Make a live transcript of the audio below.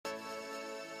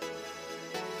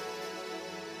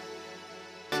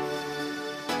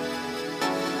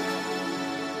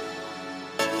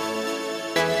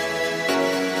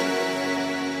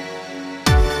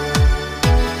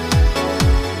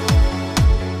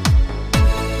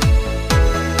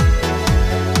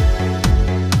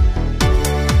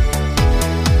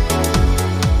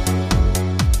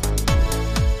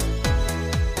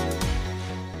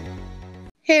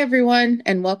everyone,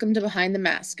 and welcome to Behind the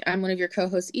Mask. I'm one of your co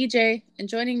hosts, EJ, and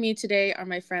joining me today are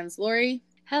my friends Lori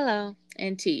Hello.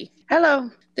 and T.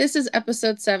 Hello. This is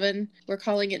episode 7. We're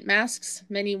calling it Masks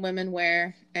Many Women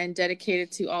Wear, and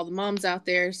dedicated to all the moms out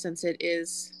there since it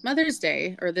is Mother's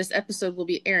Day, or this episode will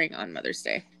be airing on Mother's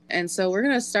Day. And so we're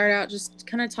going to start out just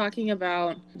kind of talking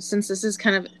about, since this is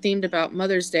kind of themed about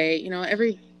Mother's Day,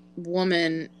 every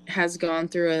woman has gone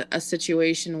through a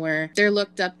situation where they're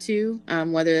looked up to,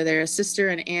 whether they're a sister,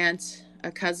 an aunt,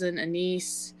 a cousin, a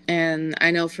niece. And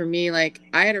I know for me, like,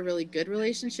 I had a really good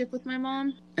relationship with my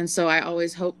mom. And so I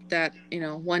always hoped that,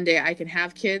 one day I could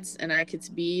have kids and I could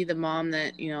be the mom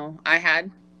that, I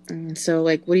had. And so,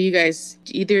 like, what do you guys,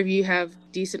 either of you have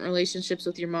decent relationships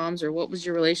with your moms, or what was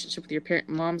your relationship with your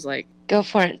moms like? Go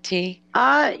for it, T.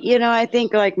 I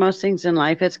think like most things in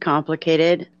life, it's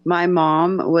complicated. My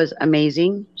mom was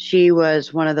amazing. She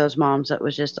was one of those moms that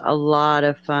was just a lot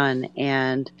of fun,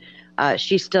 and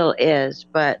she still is.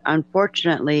 But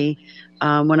unfortunately,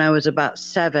 when I was about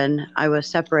 7, I was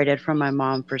separated from my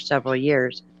mom for several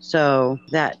years. So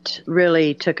that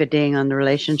really took a ding on the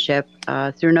relationship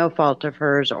through no fault of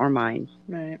hers or mine.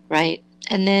 Right.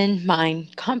 And then mine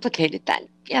complicated that.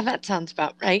 Yeah, that sounds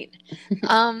about right.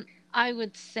 I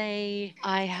would say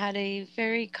I had a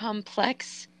very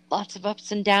complex, lots of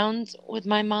ups and downs with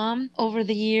my mom over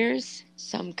the years.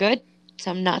 Some good,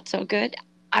 some not so good.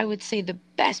 I would say the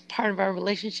best part of our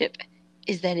relationship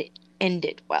is that it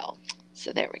ended well.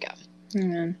 So there we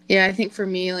go. Yeah, I think for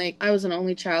me, like, I was an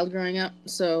only child growing up,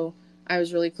 so I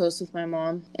was really close with my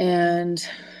mom, and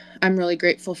I'm really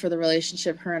grateful for the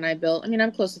relationship her and I built. I mean,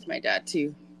 I'm close with my dad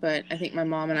too, but I think my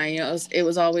mom and I, it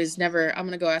was always never, I'm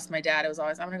going to go ask my dad. It was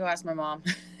always, I'm going to go ask my mom.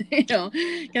 Can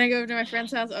I go over to my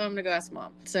friend's house? Oh, I'm going to go ask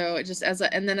mom. So it just,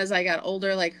 and then as I got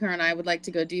older, like, her and I would like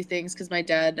to go do things because my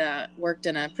dad worked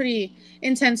in a pretty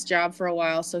intense job for a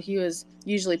while. So he was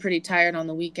usually pretty tired on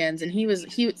the weekends, and he was a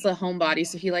homebody.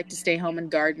 So he liked to stay home and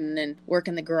garden and work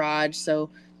in the garage. So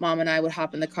mom and I would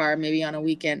hop in the car maybe on a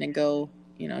weekend and go,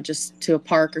 just to a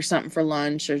park or something for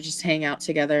lunch, or just hang out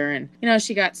together. And,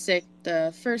 she got sick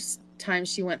the first time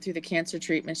she went through the cancer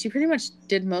treatment. She pretty much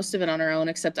did most of it on her own,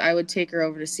 except I would take her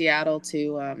over to Seattle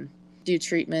to do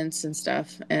treatments and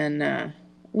stuff. And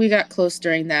we got close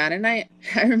during that. And I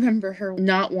remember her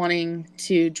not wanting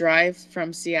to drive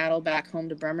from Seattle back home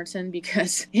to Bremerton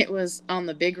because it was on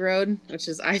the big road, which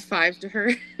is I-5 to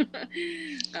her.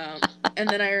 And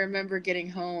then I remember getting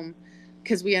home,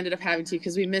 because we ended up having to,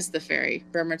 because we missed the ferry.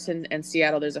 Bremerton and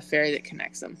Seattle, there's a ferry that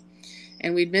connects them.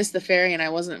 And we'd missed the ferry, and I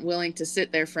wasn't willing to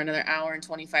sit there for another hour and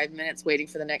 25 minutes waiting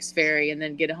for the next ferry and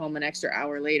then get home an extra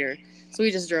hour later. So we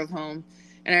just drove home.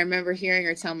 And I remember hearing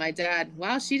her tell my dad,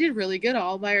 wow, she did really good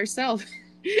all by herself.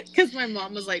 Because my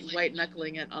mom was like white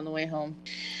knuckling it on the way home,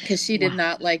 because she did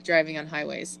not like driving on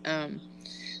highways.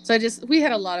 So we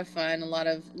had a lot of fun, a lot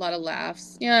of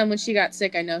laughs. Yeah, and when she got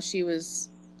sick, I know she was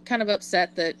kind of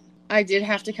upset that I did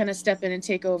have to kind of step in and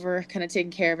take over, kind of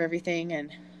taking care of everything, and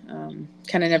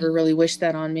kind of never really wished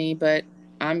that on me, but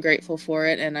I'm grateful for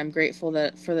it, and I'm grateful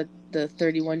that for the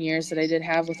 31 years that I did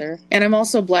have with her. And I'm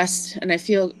also blessed, and I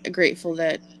feel grateful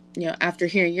that, after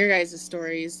hearing your guys'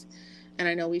 stories, and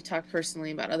I know we've talked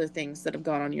personally about other things that have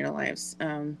gone on in your lives,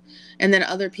 and then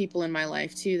other people in my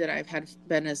life too that I've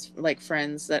been as like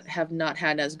friends that have not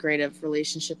had as great of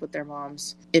relationship with their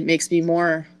moms. It makes me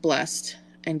more blessed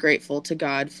and grateful to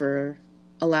God for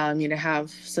allowing me to have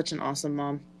such an awesome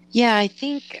mom. Yeah, I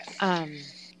think,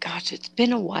 gosh, it's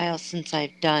been a while since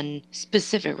I've done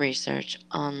specific research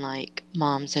on like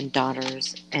moms and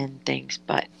daughters and things,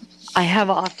 but I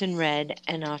have often read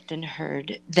and often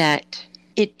heard that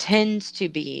it tends to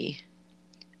be,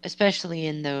 especially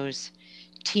in those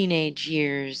teenage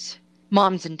years,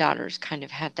 moms and daughters kind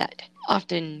of have that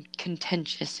often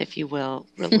contentious, if you will,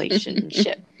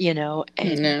 relationship,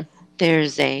 and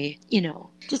there's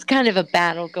just kind of a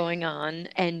battle going on,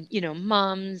 and,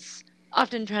 moms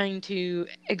often trying to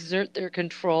exert their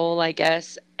control, I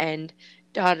guess, and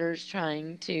daughters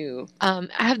trying to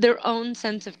have their own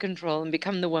sense of control and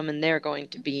become the woman they're going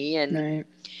to be. And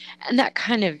that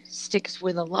kind of sticks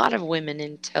with a lot of women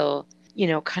until,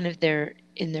 kind of they're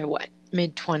in their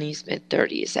mid-20s,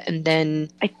 mid-30s. And then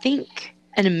I think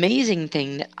an amazing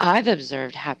thing that I've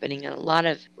observed happening in a lot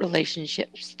of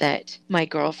relationships that my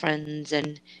girlfriends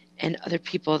and other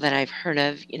people that I've heard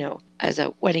of, as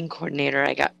a wedding coordinator,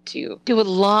 I got to deal with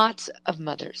lots of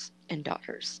mothers and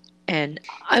daughters. And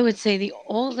I would say the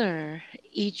older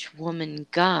each woman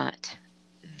got,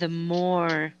 the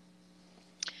more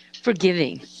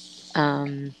forgiving,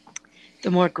 the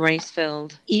more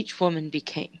grace-filled each woman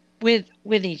became with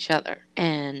each other.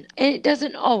 And it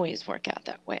doesn't always work out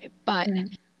that way, but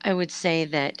I would say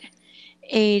that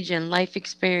age and life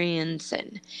experience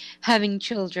and having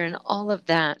children, all of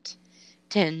that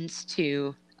tends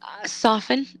to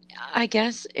soften, I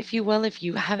guess, if you will. If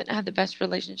you haven't had the best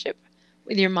relationship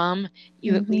with your mom,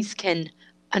 you at Mm-hmm. least can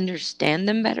understand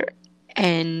them better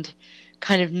and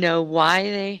kind of know why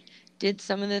they did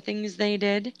some of the things they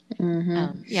did.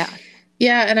 Mm-hmm. Yeah.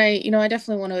 Yeah, and I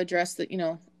definitely want to address that,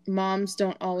 moms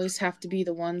don't always have to be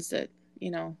the ones that,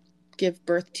 give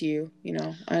birth to you.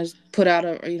 I just put out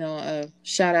a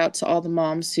shout out to all the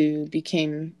moms who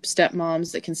became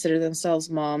stepmoms that consider themselves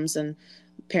moms, and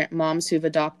moms who've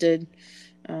adopted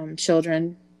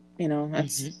children.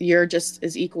 You're just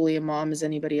as equally a mom as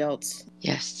anybody else.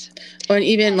 Yes. Or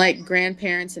even like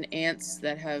grandparents and aunts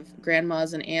that have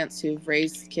grandmas and aunts who've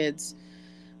raised kids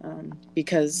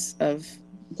because of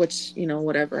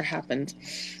whatever happened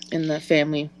in the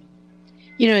family.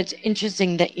 It's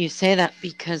interesting that you say that,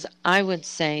 because I would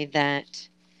say that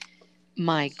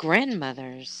my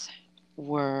grandmothers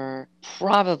were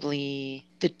probably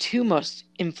the two most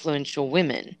influential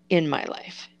women in my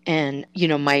life, and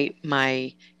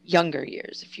my younger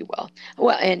years, if you will,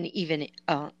 well, and even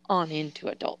on into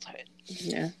adulthood.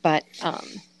 Yeah. But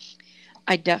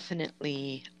I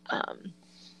definitely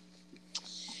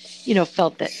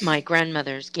felt that my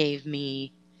grandmothers gave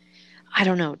me, I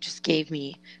don't know, just gave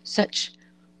me such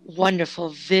wonderful,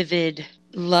 vivid,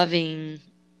 loving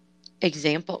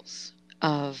examples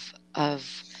of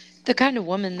the kind of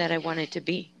woman that I wanted to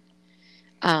be,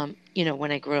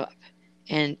 when I grew up,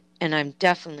 and I'm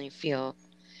definitely feel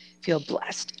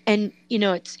blessed. And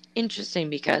it's interesting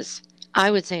because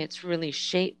I would say it's really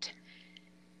shaped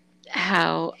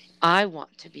how I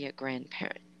want to be a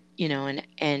grandparent.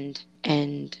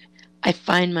 And I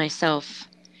find myself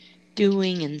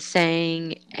doing and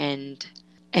saying and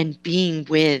being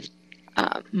with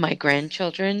my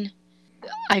grandchildren.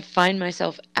 I find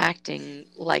myself acting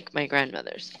like my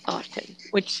grandmothers often,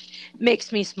 which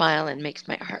makes me smile and makes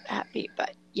my heart happy.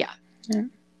 But yeah. Yeah.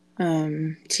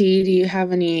 T, do you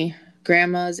have any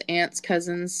grandmas, aunts,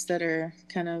 cousins that are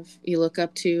kind of you look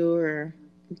up to or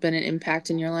been an impact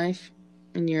in your life,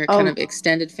 in your kind Oh, of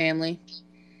extended family?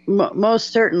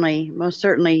 most certainly, most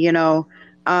certainly.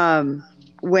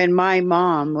 When my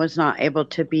mom was not able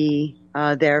to be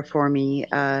there for me,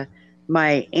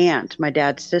 my aunt, my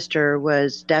dad's sister,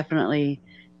 was definitely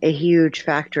a huge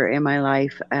factor in my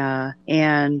life.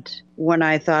 And when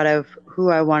I thought of who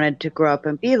I wanted to grow up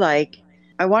and be like,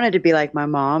 I wanted to be like my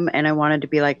mom, and I wanted to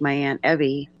be like my aunt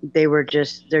Evie. They're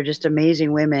just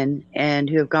amazing women and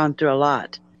who have gone through a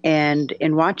lot. And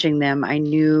in watching them, I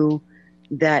knew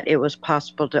that it was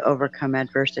possible to overcome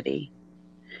adversity.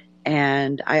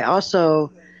 And I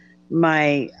also,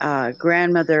 my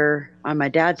grandmother on my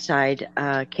dad's side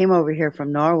came over here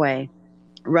from Norway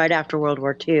right after World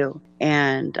War II.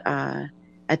 And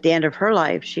at the end of her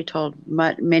life, she told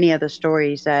many of the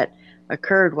stories that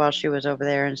occurred while she was over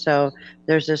there. And so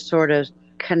there's this sort of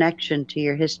connection to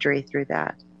your history through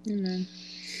that. Amen.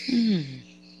 Mm.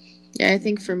 Yeah, I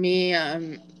think for me,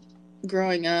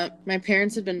 growing up, my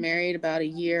parents had been married about a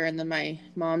year, and then my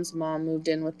mom's mom moved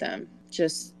in with them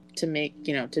just to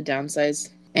to downsize.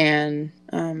 And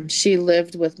she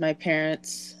lived with my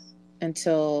parents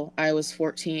until I was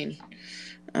 14.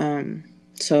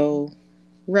 So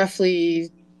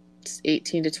roughly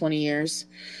 18 to 20 years.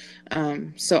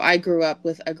 So I grew up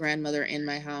with a grandmother in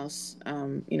my house,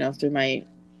 through my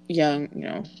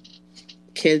young,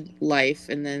 kid life,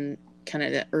 and then kind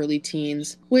of the early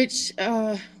teens, which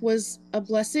was a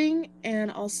blessing,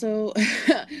 and also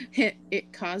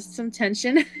it caused some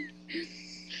tension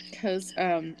because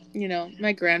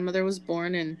my grandmother was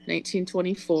born in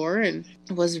 1924 and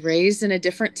was raised in a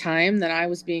different time than I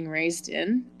was being raised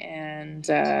in, and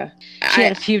She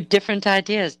had a few different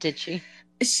ideas, did she?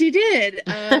 she did,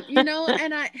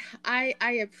 and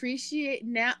I appreciate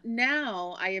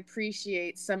now I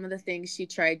appreciate some of the things she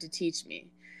tried to teach me.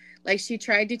 Like, she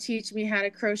tried to teach me how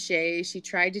to crochet, she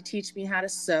tried to teach me how to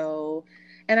sew,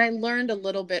 and I learned a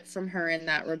little bit from her in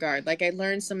that regard. Like, I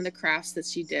learned some of the crafts that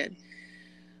she did.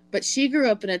 But she grew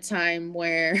up in a time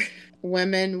where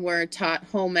women were taught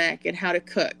home ec and how to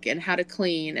cook and how to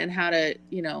clean and how to,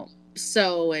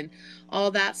 sew and all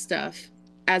that stuff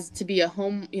as to be a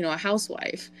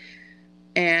housewife.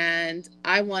 And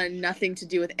I wanted nothing to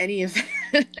do with any of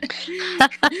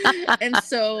that. And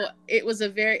so it was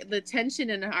the tension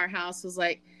in our house was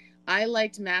like, I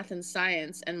liked math and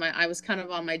science, and I was kind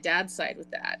of on my dad's side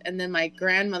with that. And then my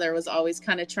grandmother was always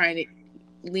kind of trying to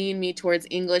lean me towards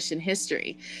English and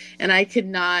history. And I could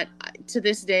not, to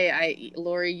this day,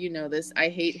 Lori, you know this, I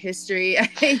hate history. I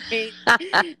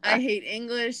hate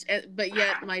English, but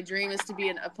yet my dream is to be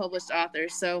a published author.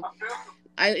 So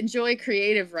I enjoy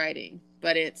creative writing,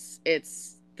 but it's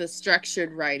the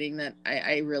structured writing that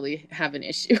I really have an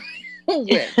issue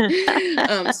with.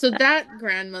 So that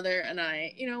grandmother and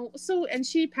I, and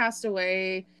she passed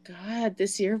away, God,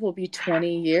 this year will be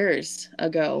 20 years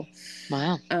ago.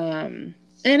 Wow.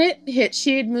 And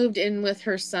she had moved in with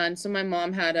her son. So my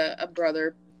mom had a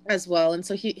brother as well. And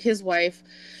so his wife,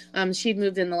 she'd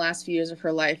moved in the last few years of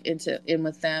her life in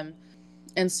with them.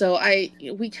 And so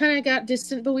we kind of got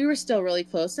distant, but we were still really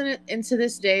close. And to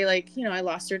this day, like, I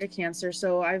lost her to cancer.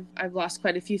 So I've lost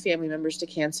quite a few family members to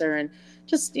cancer, and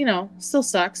just, still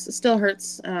sucks. It still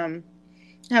hurts. I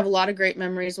have a lot of great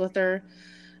memories with her.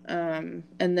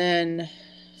 And then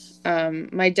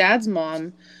my dad's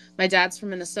mom, my dad's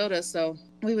from Minnesota. So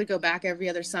we would go back every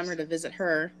other summer to visit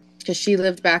her, because she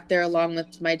lived back there along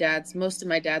with most of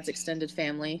my dad's extended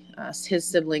family, his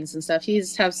siblings and stuff.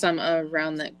 He's have some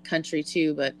around the country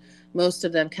too, but most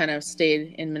of them kind of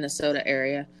stayed in Minnesota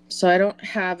area. So I don't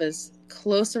have as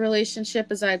close a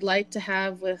relationship as I'd like to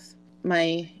have with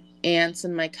my aunts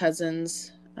and my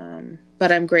cousins.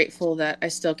 But I'm grateful that I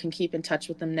still can keep in touch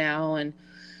with them now. And,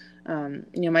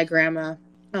 my grandma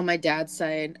on my dad's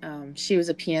side, she was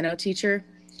a piano teacher.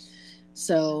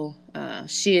 So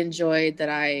she enjoyed that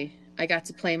I got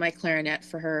to play my clarinet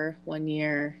for her one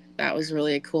year. That was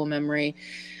really a cool memory.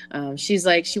 She's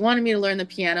like, she wanted me to learn the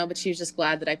piano, but she was just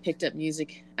glad that I picked up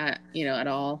music at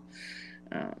all.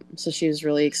 So she was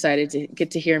really excited to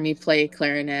get to hear me play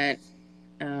clarinet.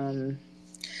 So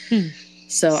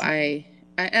I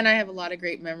have a lot of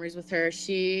great memories with her.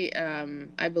 She,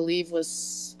 I believe,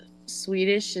 was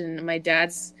Swedish, and my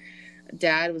dad's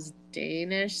dad was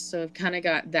Danish, so I've kind of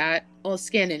got that,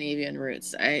 Scandinavian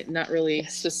roots. Not really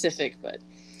specific, but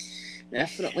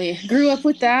definitely grew up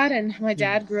with that. And my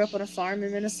dad grew up on a farm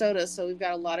in Minnesota, so we've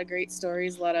got a lot of great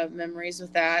stories, a lot of memories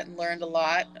with that, and learned a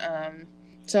lot.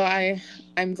 So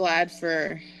I'm glad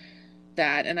for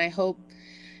that, and I hope,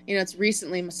 it's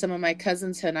recently some of my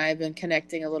cousins and I have been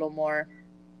connecting a little more,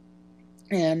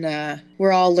 and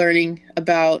we're all learning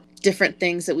about different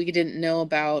things that we didn't know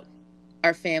about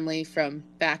our family from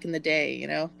back in the day,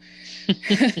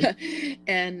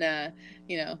 and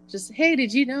just, hey,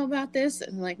 did you know about this?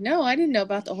 And I'm like, no, I didn't know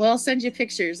about that. Well, I'll send you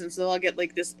pictures. And so I'll get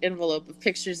like this envelope of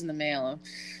pictures in the mail of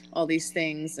all these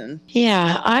things. And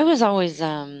yeah, I was always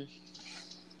I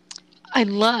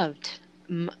loved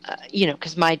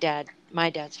because my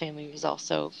dad's family was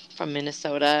also from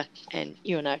Minnesota, and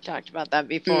you and I have talked about that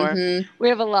before. Mm-hmm. We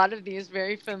have a lot of these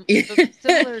very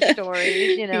similar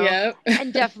stories, Yep.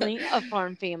 And definitely a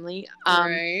farm family.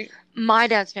 Right. My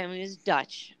dad's family is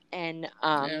Dutch, and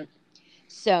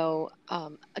so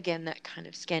again, that kind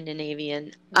of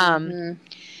Scandinavian.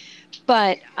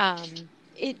 But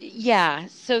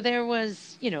so there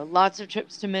was, lots of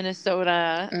trips to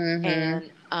Minnesota,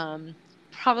 and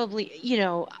probably,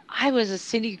 I was a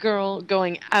city girl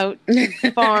going out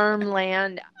to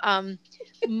farmland.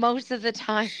 Most of the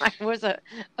time I was a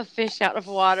fish out of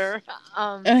water.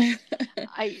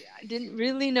 I didn't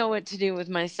really know what to do with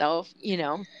myself,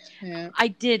 Yeah. I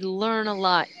did learn a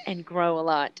lot and grow a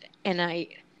lot. And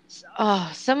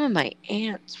some of my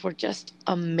aunts were just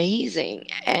amazing.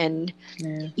 And,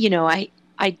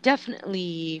 I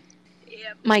definitely...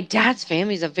 My dad's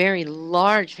family is a very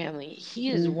large family. He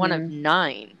is one of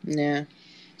 9. Yeah.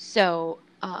 So,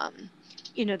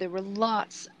 there were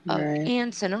lots of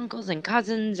aunts and uncles and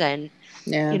cousins and,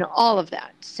 all of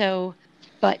that. So,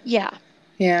 but yeah.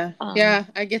 Yeah.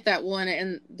 I get that one.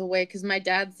 And the way, because my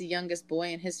dad's the youngest boy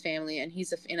in his family, and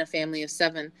he's in a family of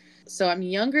 7. So I'm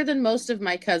younger than most of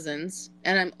my cousins,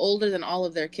 and I'm older than all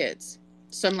of their kids.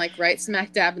 So I'm like right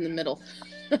smack dab in the middle.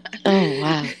 Oh,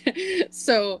 wow.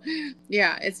 So,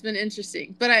 yeah, it's been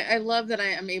interesting. But I love that I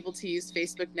am able to use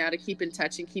Facebook now to keep in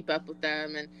touch and keep up with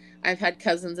them. And I've had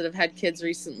cousins that have had kids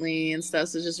recently and stuff.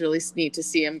 So it's just really neat to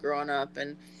see them growing up.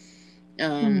 And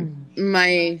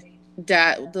my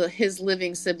dad, his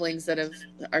living siblings that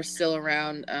are still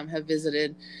around, have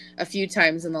visited a few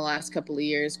times in the last couple of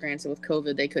years. Granted, with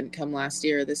COVID, they couldn't come last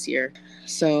year or this year.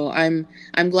 So I'm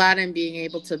glad I'm being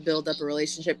able to build up a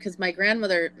relationship, because my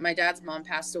grandmother, my dad's mom,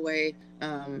 passed away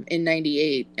in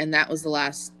 98, and that was the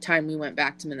last time we went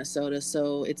back to Minnesota.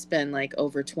 So it's been like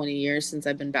over 20 years since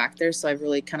I've been back there. So I've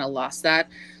really kind of lost that.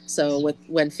 So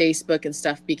when Facebook and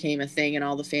stuff became a thing and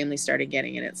all the family started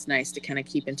getting it, it's nice to kind of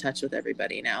keep in touch with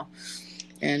everybody now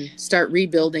and start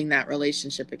rebuilding that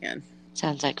relationship again.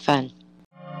 Sounds like fun.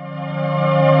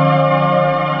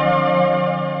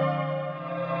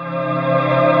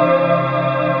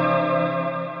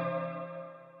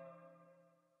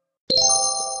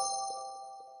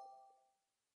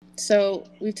 So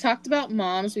we've talked about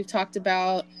moms, we've talked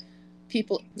about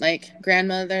people like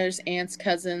grandmothers, aunts,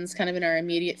 cousins, kind of in our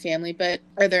immediate family, but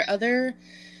are there other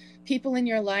people in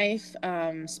your life,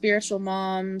 spiritual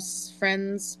moms,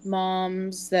 friends,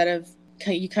 moms that have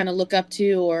you kind of look up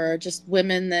to, or just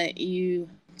women that you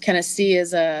kind of see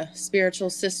as a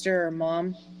spiritual sister or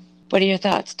mom? What are your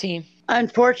thoughts, team?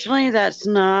 Unfortunately, that's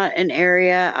not an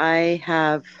area I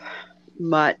have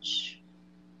much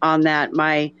on that.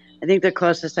 I think the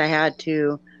closest I had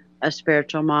to a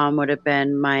spiritual mom would have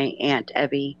been my Aunt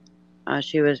Evie.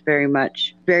 She was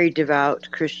very devout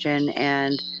Christian.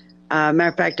 And matter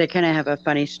of fact, I kind of have a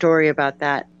funny story about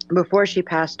that. Before she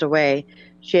passed away,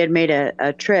 she had made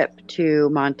a trip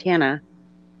to Montana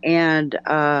and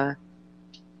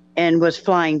was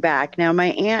flying back. Now, my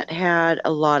aunt had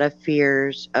a lot of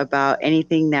fears about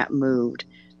anything that moved.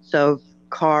 So,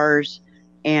 cars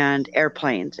and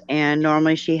airplanes. And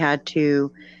normally she had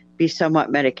to be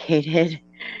somewhat medicated,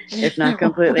 if not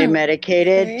completely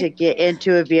medicated, Okay. to get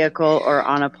into a vehicle or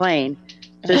on a plane.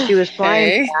 So she was flying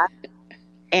Okay. back,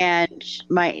 and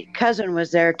my cousin was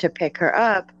there to pick her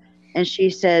up. And she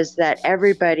says that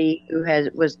everybody who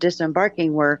was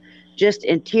disembarking were just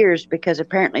in tears because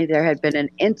apparently there had been an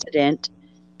incident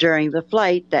during the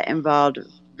flight that involved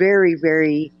very,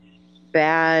 very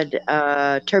bad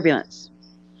turbulence.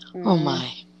 Oh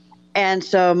my. And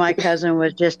so my cousin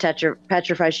was just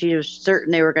petrified. She was certain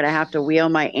they were going to have to wheel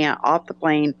my aunt off the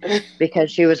plane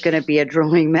because she was going to be a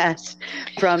drooling mess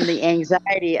from the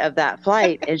anxiety of that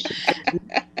flight. And she says,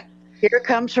 here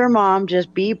comes her mom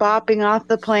just bebopping off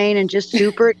the plane and just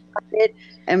super excited.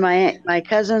 And my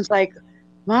cousin's like,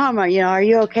 Mom, are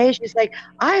you okay? She's like,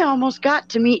 I almost got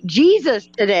to meet Jesus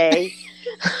today.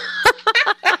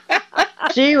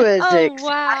 She was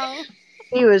wow.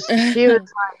 She was like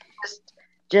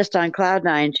just on cloud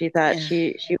nine. She thought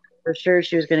she was for sure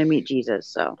she was going to meet Jesus.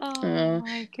 So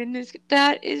My goodness,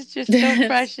 that is just so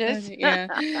precious. Funny. Yeah.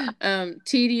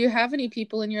 T, do you have any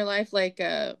people in your life like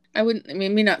I wouldn't, I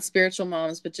mean, maybe not spiritual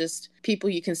moms, but just people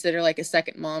you consider like a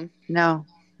second mom? no.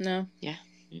 Yeah.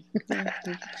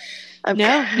 No,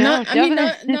 No, I mean,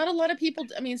 not a lot of people.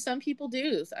 I mean, some people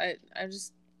do. I'm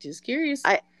just curious.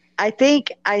 I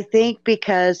think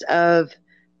because of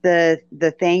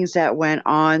the things that went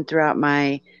on throughout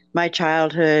my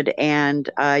childhood and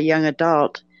young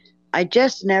adult, I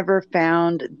just never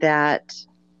found that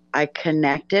I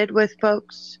connected with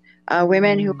folks,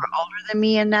 women who were older than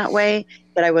me in that way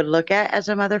that I would look at as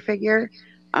a mother figure.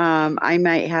 I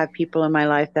might have people in my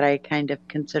life that I kind of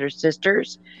consider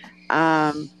sisters,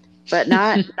 but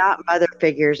not mother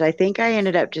figures. I think I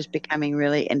ended up just becoming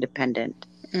really independent,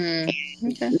 Okay.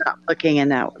 not looking at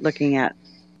it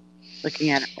like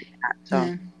that.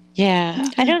 So yeah,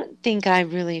 Okay. I don't think I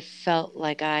really felt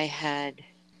like I had,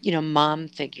 mom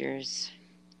figures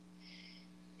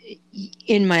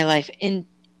in my life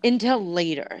until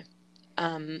later.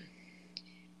 And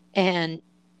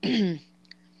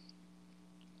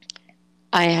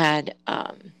I had,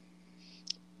 and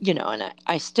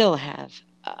I still have,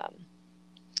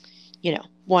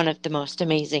 one of the most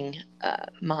amazing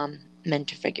mom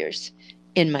mentor figures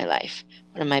in my life,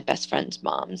 one of my best friend's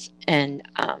moms. And,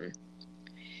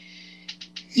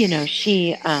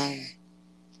 she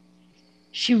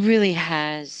really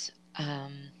has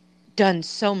done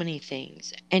so many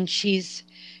things. And she's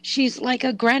like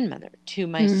a grandmother to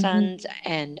my sons.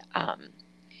 And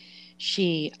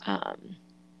she,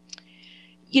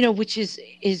 which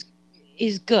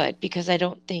is good because I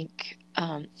don't think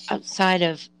outside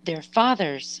of their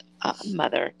father's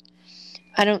mother,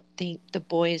 I don't think the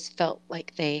boys felt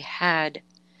like they had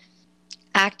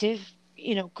active,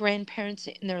 grandparents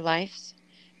in their lives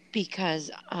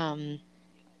because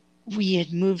we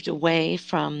had moved away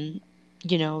from,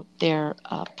 their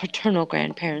paternal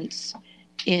grandparents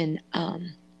in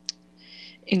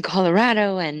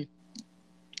Colorado. And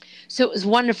so it was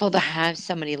wonderful to have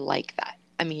somebody like that.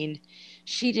 I mean,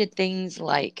 she did things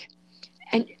like,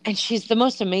 and she's the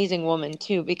most amazing woman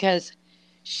too, because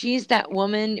she's that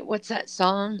woman. What's that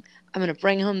song? I'm going to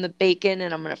bring home the bacon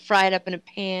and I'm going to fry it up in a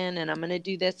pan and I'm going to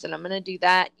do this and I'm going to do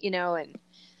that, and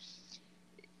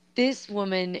this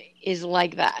woman is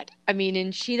like that. I mean,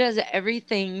 and she does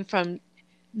everything from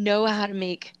know how to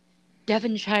make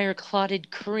Devonshire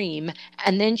clotted cream,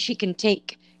 and then she can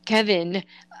take Kevin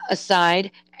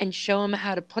aside and show him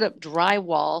how to put up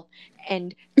drywall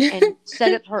and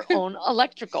set up her own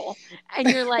electrical. And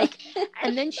you're like,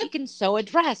 and then she can sew a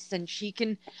dress and she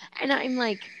can, and I'm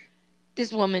like,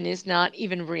 this woman is not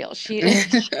even real. She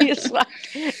is like,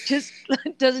 just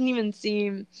doesn't even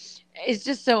seem, it's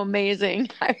just so amazing.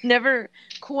 I've never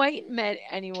quite met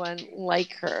anyone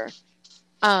like her.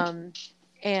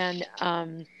 And,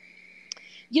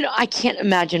 I can't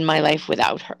imagine my life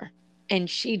without her. And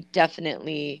she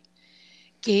definitely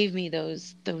gave me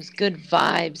those good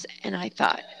vibes. And I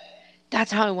thought,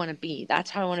 that's how I want to be. That's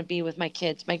how I want to be with my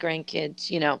kids, my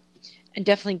grandkids, and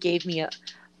definitely gave me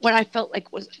what I felt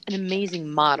like was an amazing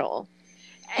model,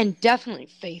 and definitely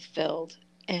faith filled.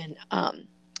 And,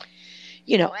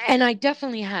 and I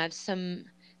definitely have some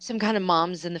kind of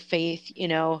moms in the faith,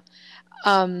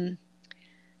 um,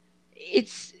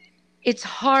 it's, it's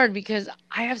hard because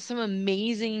I have some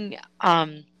amazing,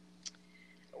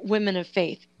 women of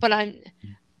faith, but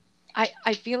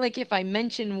I feel like if I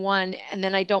mention one and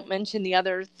then I don't mention the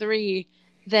other three,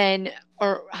 then,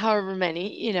 or however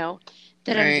many,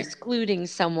 that I'm Right. excluding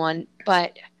someone.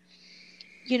 But,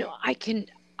 I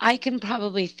can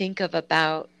probably think of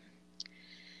about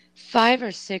 5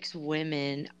 or 6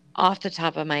 women off the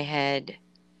top of my head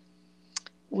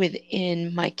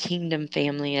within my kingdom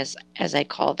family, as I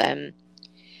call them,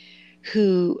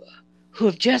 who who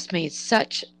have just made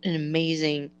such an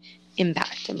amazing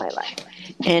impact in my life.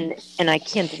 And I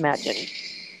can't imagine,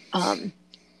 um,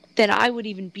 that I would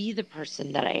even be the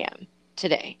person that I am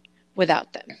today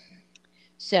without them.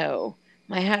 So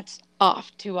my hat's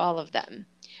off to all of them.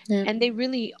 Yeah. And they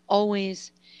really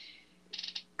always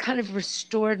kind of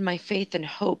restored my faith and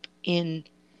hope in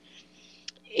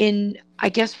I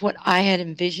guess what I had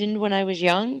envisioned when I was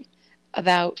young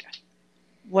about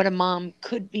what a mom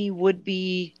could be, would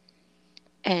be,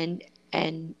 and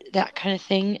that kind of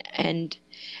thing. And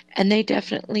they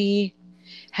definitely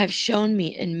have shown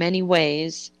me in many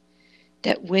ways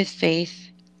that with faith,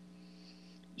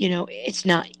 it's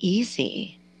not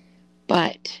easy,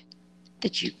 but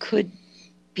that you could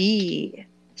be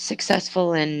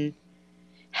successful and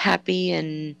happy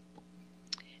and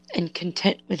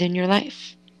content within your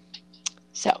life.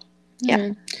 So, yeah.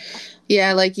 Mhm.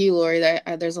 Yeah, like you, Lori,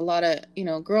 that there's a lot of,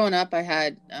 growing up, I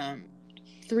had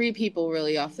 3 people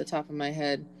really off the top of my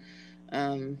head,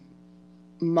 um,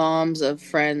 moms of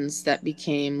friends that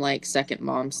became like second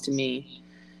moms to me.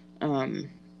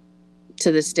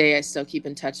 To this day, I still keep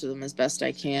in touch with them as best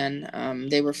I can.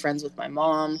 They were friends with my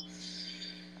mom.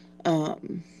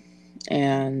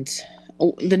 And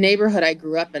the neighborhood I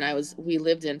grew up in, we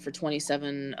lived in for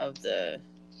 27 of the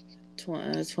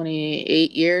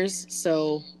 28 years.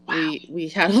 So Wow. we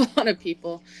had a lot of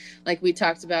people, like we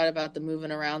talked about the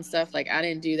moving around stuff. Like I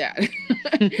didn't do that.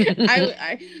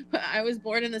 I was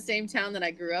born in the same town that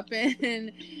I grew up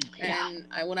in. Yeah.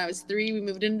 And when I was 3, we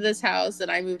moved into this house, and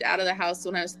I moved out of the house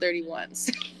when I was 31.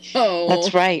 So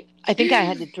That's right. I think I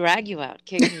had to drag you out,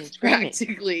 kicking and screaming.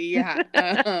 practically, yeah.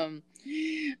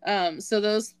 So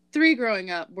those 3 growing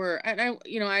up were, and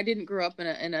I didn't grow up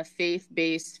in a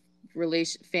faith-based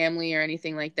family or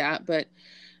anything like that, but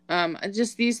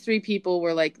just these 3 people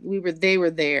were like, they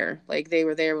were there, like they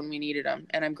were there when we needed them,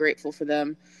 and I'm grateful for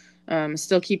them.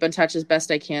 Still keep in touch as best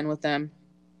I can with them.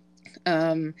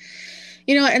 And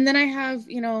then I have,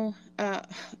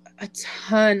 a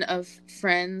ton of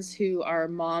friends who are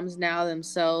moms now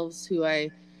themselves, who I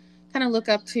kind of look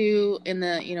up to in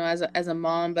the, as a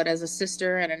mom, but as a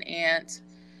sister and an aunt.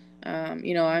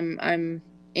 I'm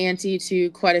auntie to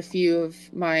quite a few of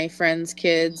my friends'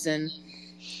 kids, and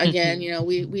again,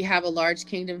 we have a large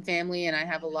kingdom family, and I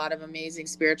have a lot of amazing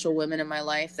spiritual women in my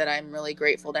life that I'm really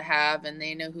grateful to have, and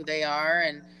they know who they are,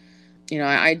 and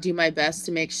I do my best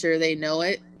to make sure they know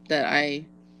it, that I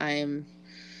am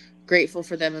grateful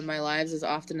for them in my lives as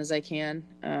often as I can.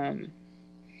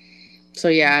 So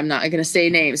yeah, I'm not going to say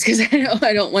names because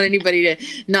I don't want anybody to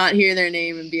not hear their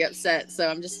name and be upset. So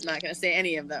I'm just not going to say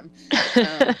any of them.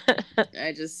 But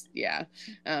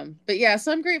yeah,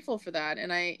 so I'm grateful for that.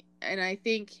 And I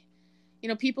think,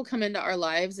 people come into our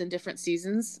lives in different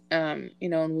seasons. And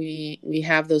we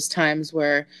have those times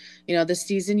where, this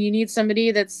season you need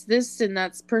somebody that's this, and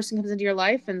that person comes into your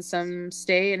life, and some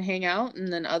stay and hang out,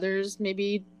 and then others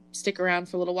maybe stick around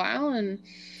for a little while and,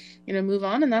 move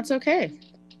on, and that's okay.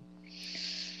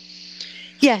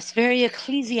 Yes, very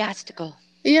ecclesiastical.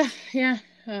 Yeah.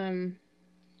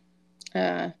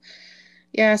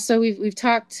 So we've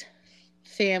talked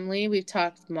family, we've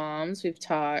talked moms, we've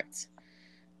talked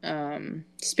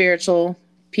spiritual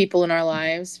people in our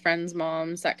lives, friends,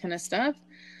 moms, that kind of stuff.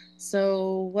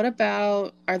 So what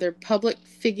about, are there public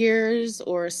figures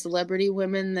or celebrity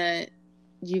women that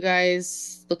you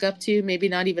guys look up to? Maybe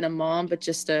not even a mom, but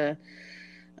just an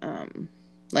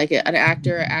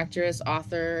actor, actress,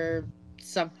 author,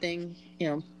 something,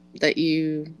 that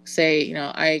you say,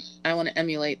 I want to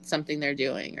emulate something they're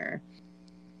doing, or.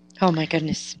 Oh my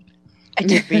goodness. I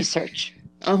did research.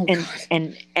 Oh, and,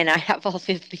 God. and I have all of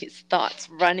these thoughts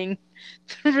running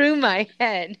through my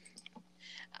head.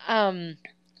 um,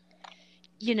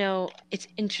 it's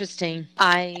interesting.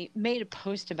 I made a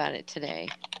post about it today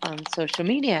on social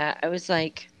media. I was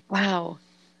like, wow,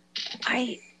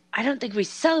 I I don't think we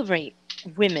celebrate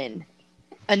women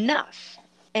enough.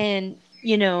 And,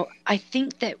 I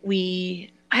think that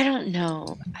I don't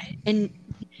know. And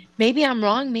maybe I'm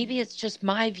wrong. Maybe it's just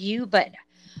my view, but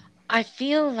I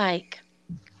feel like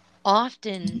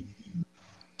often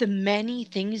the many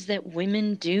things that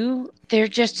women do, they're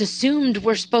just assumed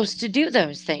we're supposed to do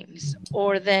those things,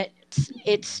 or that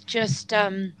it's just,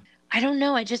 I don't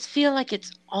know. I just feel like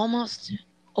it's almost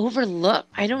overlooked.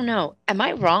 I don't know. Am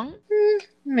I wrong?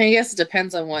 I guess it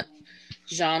depends on what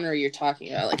genre you're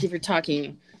talking about. Like if you're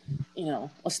talking, a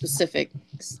specific,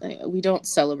 we don't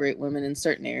celebrate women in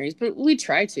certain areas, but we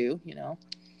try to.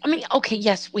 I mean, okay,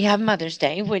 yes, we have Mother's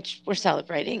Day, which we're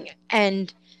celebrating.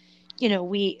 And,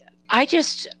 we, I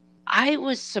just, I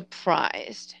was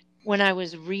surprised when I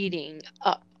was reading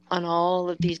up on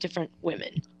all of these different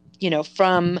women,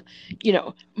 from,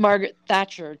 Margaret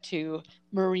Thatcher to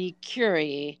Marie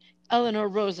Curie, Eleanor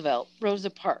Roosevelt,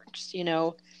 Rosa Parks,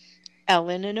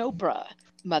 Ellen and Oprah,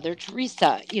 Mother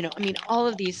Teresa, I mean, all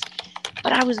of these.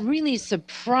 But I was really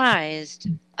surprised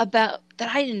about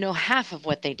that I didn't know half of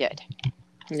what they did.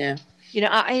 Yeah.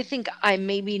 I think I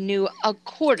maybe knew a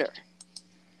quarter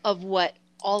of what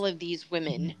all of these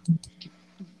women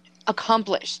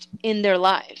accomplished in their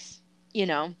lives.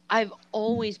 I've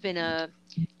always been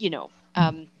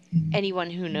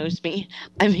anyone who knows me,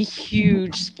 I'm a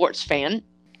huge sports fan.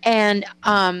 And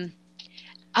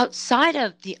outside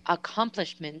of the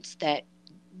accomplishments that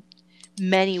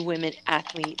many women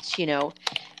athletes,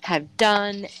 have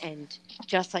done, and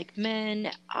just like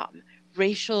men,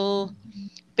 racial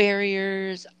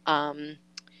barriers,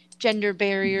 gender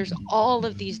barriers, all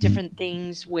of these different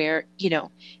things where,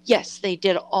 yes, they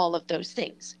did all of those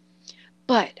things.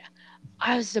 But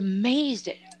I was amazed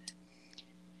at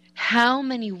how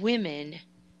many women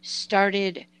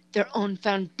started their own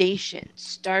foundations,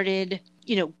 started,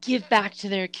 give back to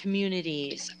their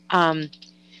communities,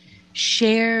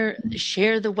 share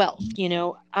the wealth.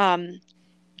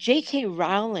 J.K.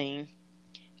 Rowling,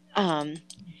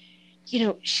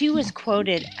 she was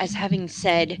quoted as having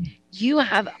said, "You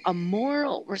have a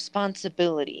moral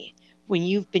responsibility when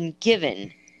you've been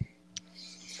given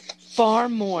far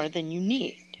more than you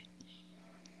need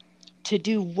to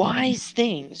do wise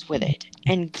things with it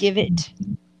and give it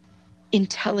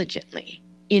intelligently."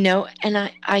 And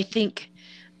I think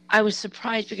I was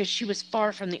surprised because she was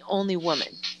far from the only woman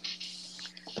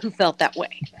who felt that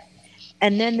way.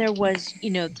 And then there was,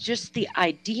 just the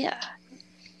idea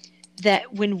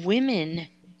that when women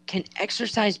can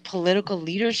exercise political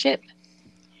leadership,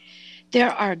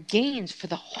 there are gains for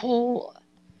the whole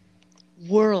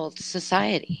world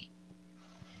society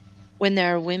when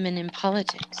there are women in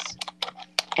politics.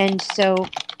 And so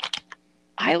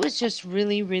I was just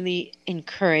really, really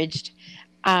encouraged.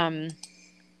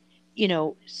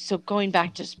 So going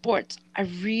back to sports, I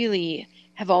really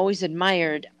have always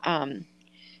admired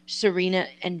Serena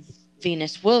and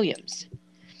Venus Williams.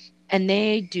 And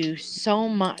they do so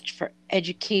much for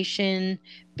education,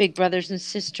 big brothers and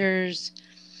sisters,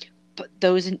 but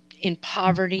those in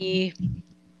poverty,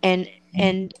 and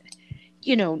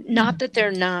not that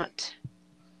they're not,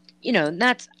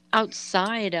 that's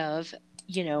outside of,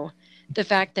 the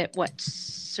fact that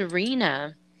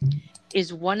Serena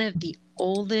is one of the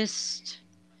oldest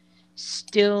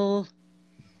still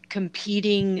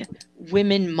competing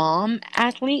women mom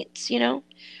athletes,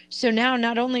 so now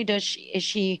not only is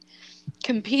she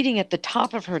competing at the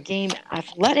top of her game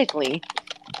athletically,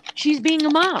 she's being a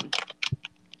mom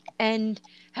and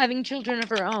having children of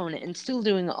her own and still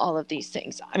doing all of these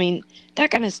things. I mean,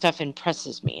 that kind of stuff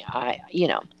impresses me. One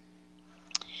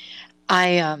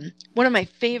of my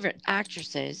favorite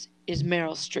actresses is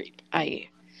Meryl Streep.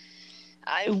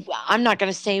 I'm not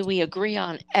going to say we agree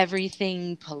on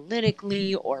everything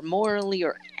politically or morally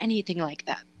or anything like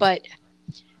that, but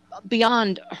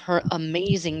beyond her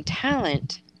amazing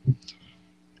talent,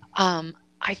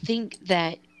 I think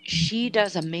that she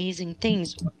does amazing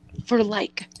things for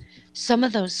like some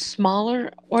of those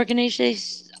smaller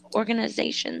organizations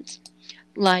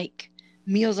like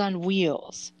Meals on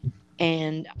Wheels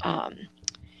and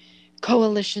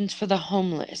coalitions for the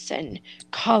homeless and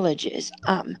colleges.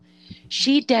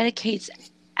 She dedicates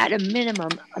at a minimum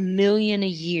 $1 million a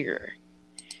year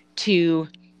to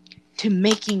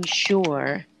making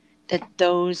sure that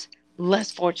those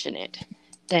less fortunate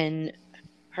than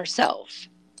herself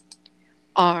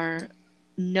are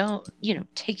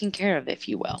taken care of, if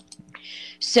you will.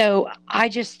 So I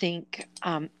just think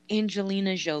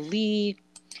Angelina Jolie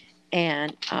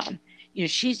and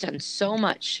she's done so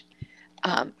much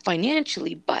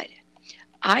financially, but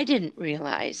I didn't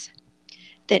realize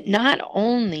that not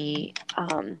only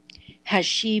has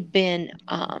she been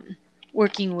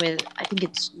working with, I think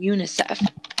it's UNICEF,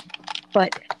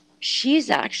 but she's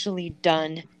actually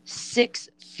done 6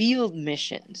 field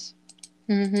missions.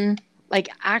 Mm-hmm. Like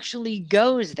actually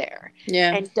goes there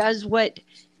Yeah. and does what,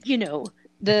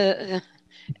 the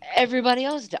everybody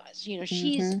else does.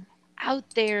 She's Mm-hmm. out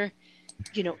there,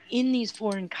 in these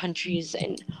foreign countries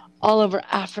and all over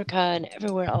Africa and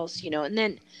everywhere else, and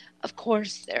then of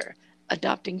course they're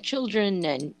adopting children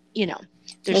and,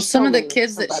 there's Well, some so of the many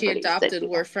kids that she celebrities that adopted do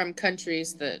were that. from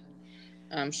countries that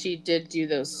she did do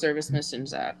those service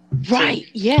missions at. Right.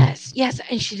 Yes. Yes.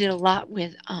 And she did a lot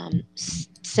with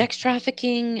sex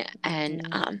trafficking and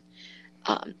um,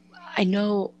 I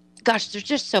know, gosh, there's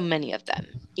just so many of them,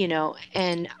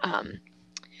 and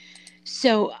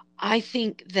so I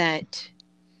think that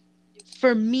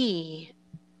for me,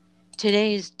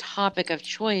 today's topic of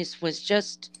choice was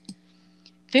just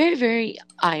very, very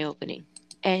eye opening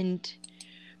and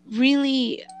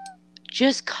really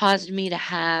just caused me to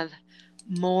have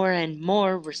more and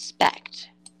more respect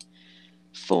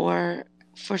for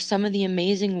some of the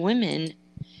amazing women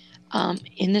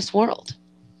in this world.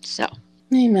 So.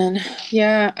 Amen.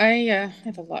 Yeah, I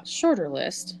have a lot shorter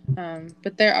list,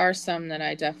 but there are some that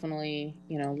I definitely,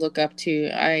 look up to.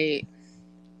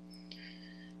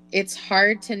 It's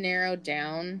hard to narrow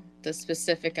down the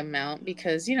specific amount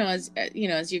because, as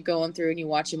you're going through and you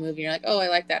watch a movie, you're like, oh, I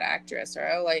like that actress, or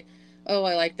I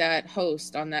like that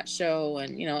host on that show,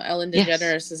 and Ellen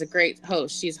DeGeneres is a great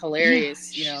host. She's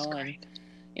hilarious,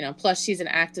 and plus she's an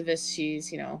activist.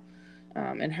 She's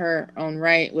in her own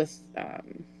right with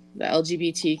the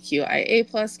LGBTQIA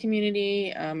plus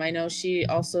community. I know she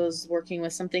also is working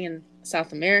with something in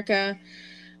South America.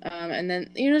 And then,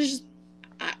 just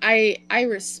I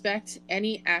respect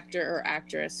any actor or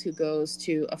actress who goes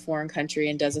to a foreign country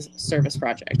and does a service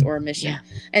project or a mission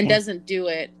and doesn't do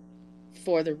it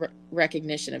for the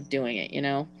recognition of doing it,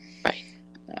 Right.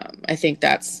 I think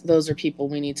those are people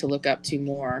we need to look up to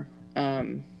more.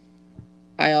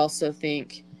 I also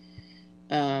think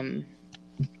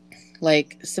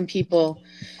like some people,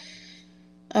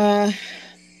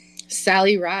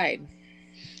 Sally Ride.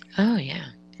 Oh yeah.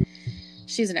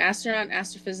 She's an astronaut and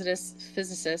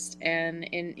astrophysicist, and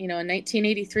in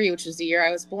 1983, which was the year I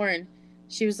was born,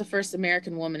 she was the first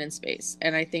American woman in space,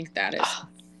 and I think that is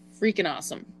freaking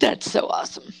awesome. That's so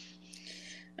awesome.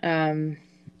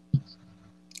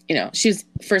 She was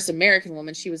the first American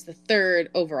woman. She was the third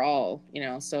overall.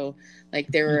 So like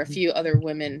there were a few other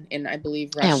women in, I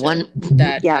believe, Russia had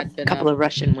been a couple of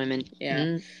Russian women. Yeah.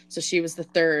 Mm-hmm. So she was the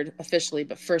third officially,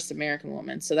 but first American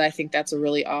woman. So I think that's a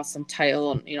really awesome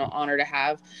title and, honor to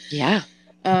have. Yeah.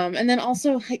 And then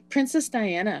also like Princess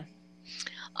Diana.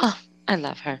 Oh, I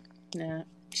love her. Yeah.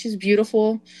 She's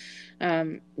beautiful.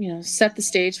 Set the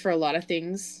stage for a lot of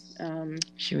things.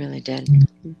 She really did.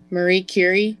 Marie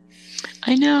Curie.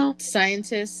 I know.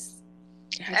 Scientist.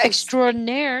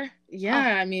 Extraordinaire. Yeah.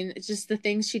 I mean, it's just the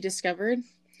things she discovered.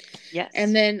 Yes.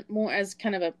 And then more as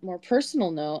kind of a more personal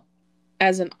note,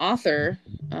 as an author,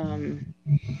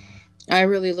 I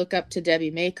really look up to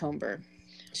Debbie Macomber.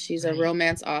 She's a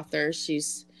romance author.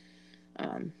 She's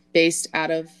based out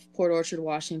of Port Orchard,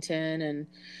 Washington,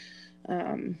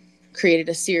 and created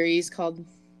a series called,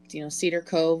 Cedar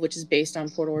Cove, which is based on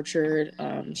Port Orchard.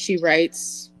 She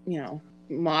writes,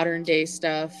 modern day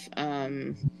stuff.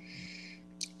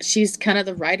 She's kind of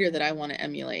the writer that I want to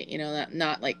emulate,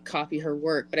 not like copy her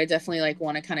work, but I definitely like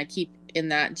want to kind of keep in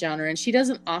that genre. And she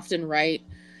doesn't often write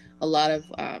a lot of,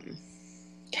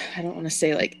 I don't want to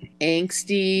say like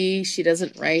angsty. She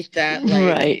doesn't write that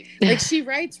right. Like she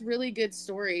writes really good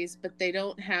stories, but they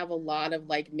don't have a lot of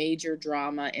like major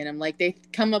drama in them. Like they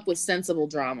come up with sensible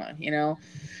drama, and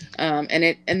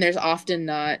there's often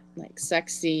not like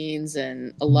sex scenes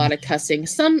and a lot of cussing.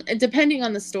 Some, depending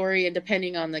on the story and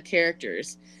depending on the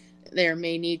characters, there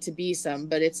may need to be some,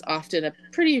 but it's often a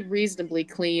pretty reasonably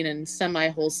clean and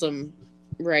semi-wholesome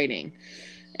writing.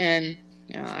 And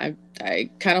I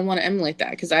kind of want to emulate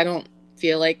that because I don't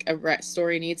feel like a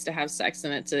story needs to have sex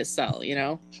in it to sell, I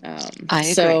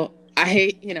agree. So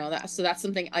that's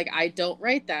something like I don't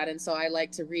write that, and so I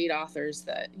like to read authors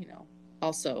that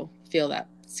also feel that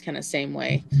kind of same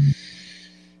way.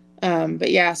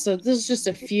 But yeah, so there's just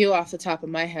a few off the top of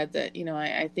my head that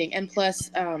I think, and plus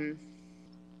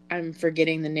I'm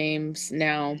forgetting the names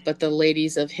now, but the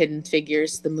Ladies of Hidden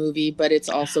Figures, the movie, but it's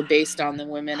also based on the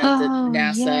women of the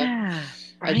NASA. Yeah.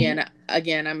 Right.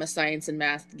 Again, I'm a science and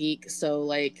math geek, so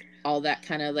like all that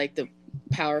kind of like the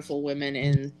powerful women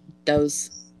in those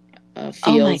Oh my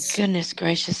fields. goodness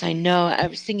gracious! I know. I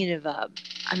was thinking of. I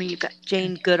mean, you've got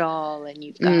Jane Goodall, and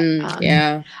you've got.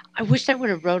 Yeah. I wish I would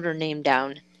have wrote her name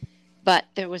down, but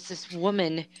there was this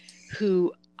woman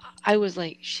who I was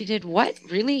like, she did what?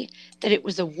 Really? That it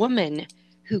was a woman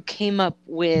who came up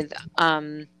with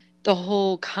the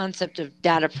whole concept of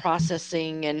data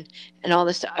processing and all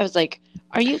this stuff. I was like,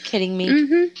 are you kidding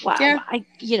me? Wow. Yeah.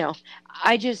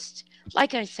 I just,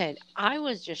 like I said, I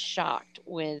was just shocked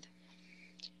with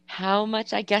how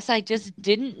much I guess I just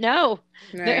didn't know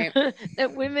Right. that,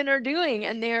 that women are doing,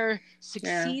 and they're Yeah.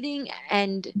 succeeding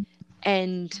and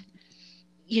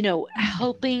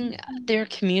helping their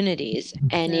communities,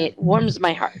 and Yeah. it warms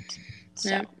my heart. So,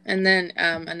 Yeah. And then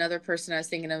another person I was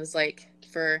thinking of was like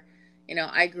for,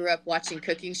 I grew up watching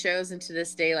cooking shows, and to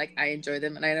this day, like I enjoy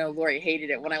them. And I know Lori hated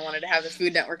it when I wanted to have the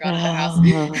Food Network on at the house.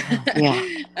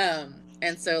 yeah.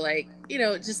 And so like,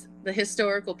 just the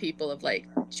historical people of like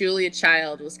Julia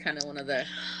Child was kind of one of the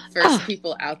first Oh,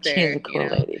 people out she's there, a cool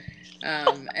lady.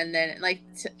 And then like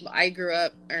I grew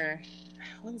up, or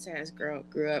I wouldn't say I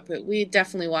grew up, but we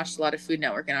definitely watched a lot of Food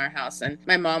Network in our house. And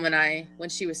my mom and I, when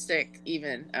she was sick,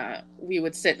 even we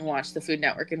would sit and watch the Food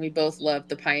Network, and we both loved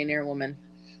the Pioneer Woman.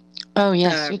 Oh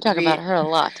yes, you talk about her a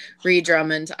lot. Ree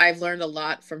Drummond. I've learned a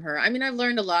lot from her. I mean, I've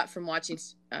learned a lot from watching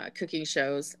cooking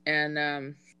shows,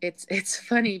 and it's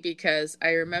funny because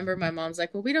I remember my mom's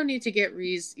like, "Well, we don't need to get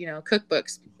Ree's,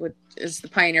 cookbooks." What is the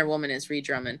Pioneer Woman is Ree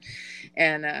Drummond,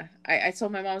 and I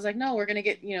told my mom, I was like, "No, we're gonna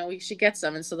get, we should get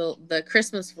some." And so the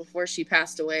Christmas before she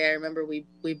passed away, I remember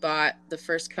we bought the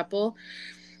first couple.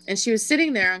 And she was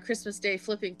sitting there on Christmas Day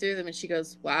flipping through them, and she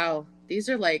goes, "Wow, these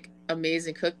are like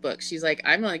amazing cookbooks." She's like,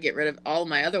 "I'm going to get rid of all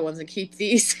my other ones and keep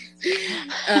these."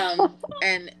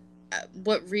 And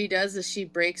what Ree does is she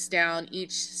breaks down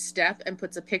each step and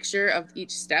puts a picture of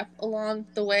each step along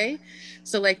the way.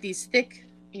 So like these thick,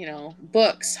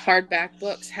 books, hardback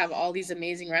books, have all these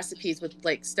amazing recipes with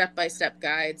like step-by-step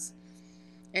guides.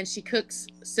 And she cooks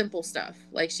simple stuff.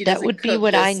 Like she doesn't That would be cook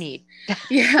what I this. need.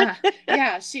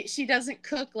 Yeah. She doesn't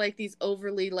cook like these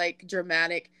overly like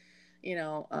dramatic,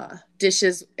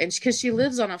 dishes. And because she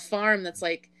lives on a farm that's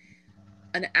like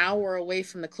an hour away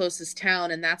from the closest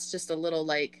town, and that's just a little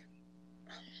like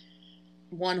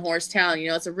one horse town.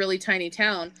 It's a really tiny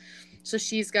town. So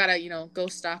she's got to, go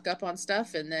stock up on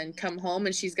stuff and then come home,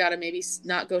 and she's got to maybe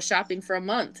not go shopping for a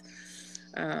month.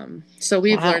 So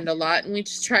we've learned a lot, and we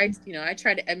just tried, I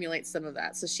try to emulate some of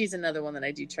that. So she's another one that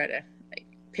I do try to like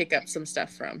pick up some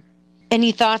stuff from.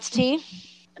 Any thoughts, T?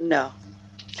 No.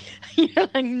 You're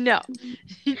like, no.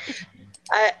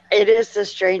 It is the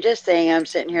strangest thing. I'm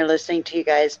sitting here listening to you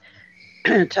guys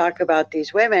talk about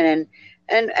these women,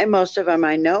 and most of them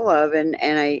I know of, and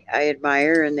I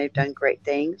admire, and they've done great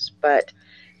things. But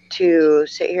to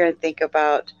sit here and think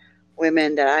about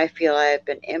women that I feel I have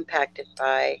been impacted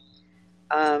by,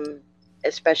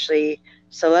 especially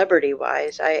celebrity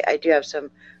wise, I do have some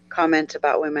comments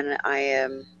about women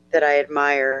that I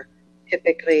admire,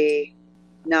 typically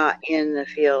not in the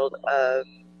field of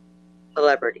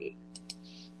celebrity.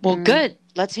 Well, good.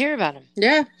 Let's hear about them.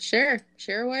 Yeah, share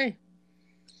away.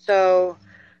 So,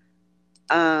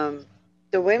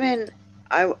 the women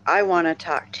I want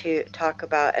to talk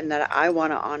about and that I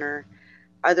want to honor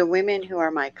are the women who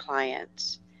are my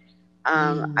clients.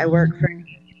 I work for an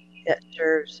agency that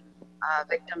serves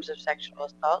victims of sexual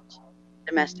assault,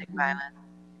 domestic violence,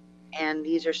 and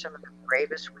these are some of the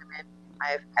bravest women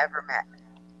I have ever met.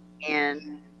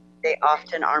 And they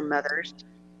often are mothers.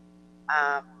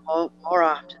 More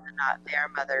often than not, they are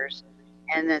mothers,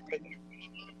 and that they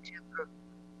continue to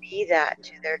be that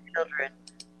to their children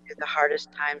through the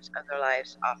hardest times of their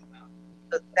lives often.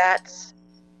 So that's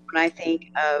when I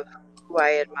think of who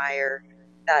I admire,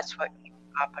 that's what keeps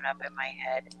popping up in my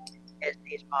head is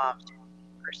these moms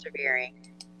persevering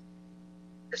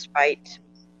despite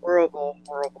horrible,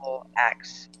 horrible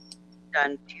acts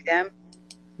done to them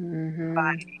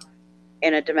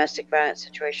in a domestic violence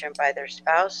situation by their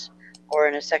spouse or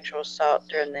in a sexual assault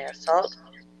during the assault,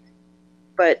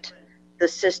 but the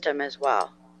system as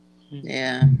well.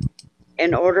 Yeah.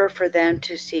 In order for them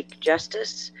to seek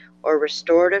justice or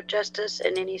restorative justice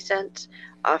in any sense,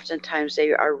 oftentimes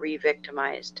they are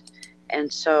re-victimized.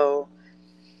 And so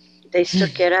they still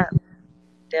get up.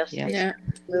 They still keep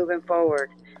moving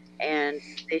forward, and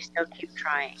they still keep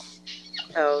trying.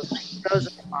 So those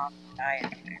are the moms that I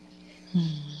admire.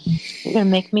 You're going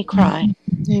to make me cry.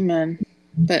 Amen.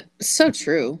 But so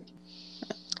true.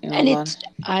 And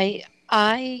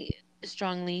I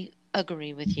strongly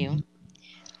agree with you.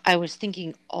 I was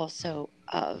thinking also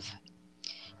of,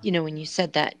 when you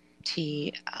said that,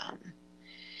 T,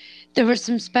 there were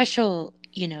some special,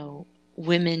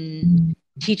 women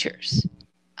teachers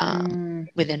Mm.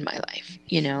 within my life,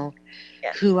 you know,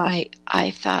 Yeah. who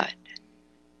I thought,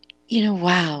 you know,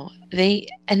 wow, they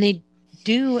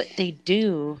do what they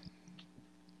do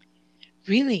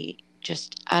really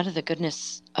just out of the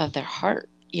goodness of their heart,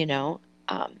 you know,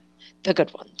 the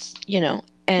good ones, you know,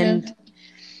 Yeah.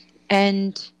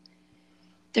 and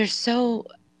they're so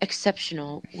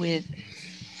exceptional with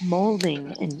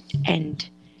molding and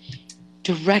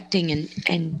directing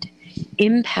and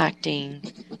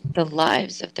impacting the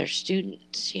lives of their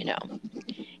students, you know.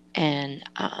 And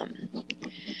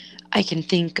I can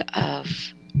think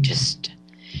of just,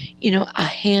 you know, a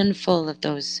handful of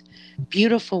those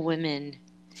beautiful women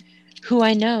who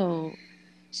I know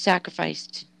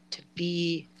sacrificed to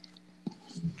be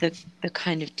the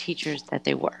kind of teachers that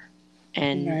they were.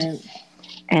 And Right.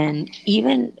 and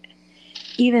even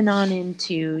on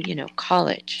into, you know,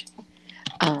 college.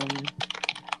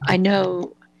 I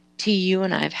know T, you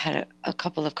and I have had a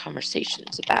couple of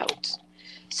conversations about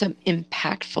some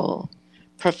impactful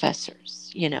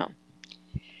professors, you know,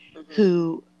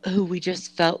 who we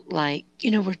just felt like,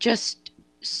 you know, were just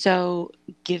so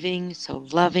giving, so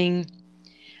loving,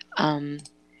 um,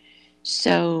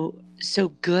 so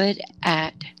good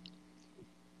at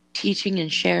teaching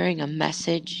and sharing a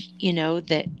message, you know,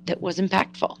 that was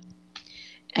impactful.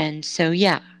 And so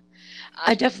yeah,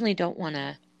 I definitely don't want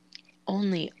to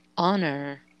only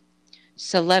honor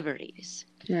celebrities.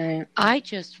 Right. I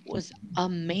just was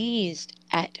amazed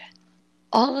at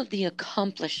all of the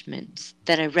accomplishments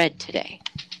that I read today.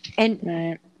 And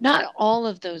Right. not all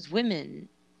of those women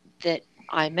that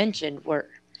I mentioned were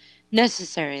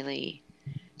necessarily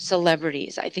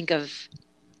celebrities. I think of,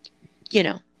 you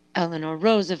know, Eleanor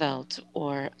Roosevelt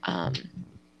or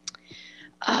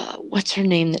what's her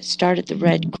name that started the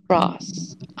Red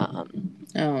Cross?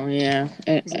 Oh yeah.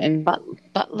 Is it And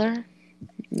Butler?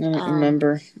 I don't Um,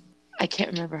 remember. I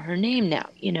can't remember her name now.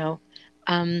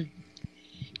 Um,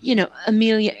 you know,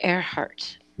 Amelia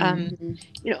Earhart. Hmm.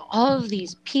 You know, all of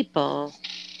these people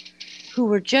who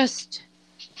were just,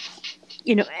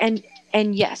 you know,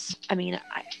 and yes, I mean,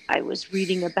 I was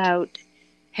reading about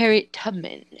Harriet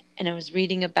Tubman, and I was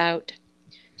reading about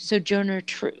Sojourner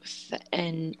Truth,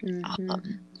 and Hmm.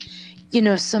 you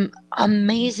know, some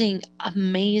amazing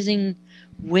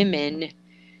women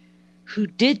who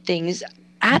did things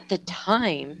at the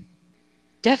time,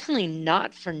 definitely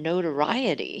not for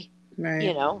notoriety,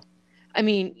 you Right. know. I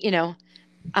mean, you know,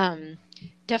 um,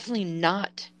 definitely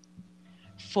not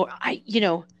for you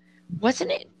know,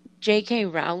 wasn't it J.K.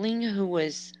 Rowling who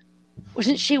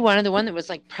wasn't she one of the one that was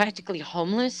like practically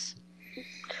homeless?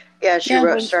 Yeah, she Yeah.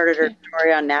 wrote, started her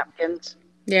story on napkins.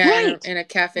 Yeah. Right, In a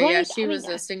cafe. Yeah. right. She I mean, was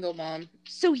a single mom.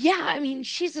 so yeah, I mean,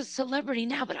 she's a celebrity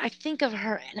now, but I think of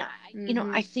her and you know,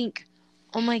 Hmm. I think,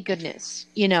 oh my goodness,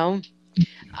 you know,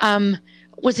 um,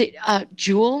 was it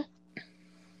Jewel?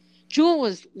 Jewel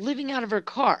was living out of her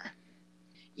car,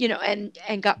 you know,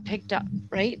 and got picked up,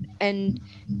 right, and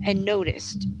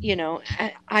noticed, you know.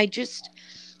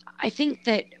 I think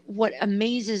that what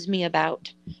amazes me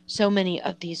about so many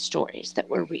of these stories that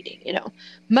we're reading, you know,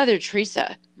 Mother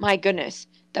Teresa, my goodness,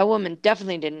 that woman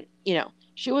definitely didn't, you know,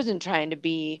 she wasn't trying to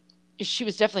be, she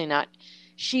was definitely not,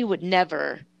 she would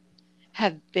never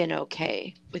have been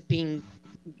okay with being,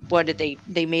 what did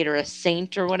they made her a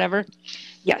saint or whatever?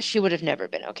 Yeah, she would have never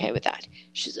been okay with that.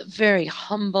 She's a very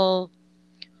humble,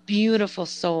 beautiful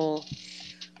soul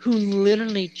who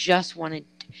literally just wanted,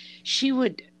 she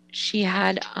would, she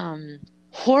had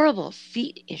horrible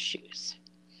feet issues,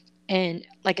 and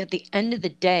like at the end of the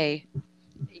day,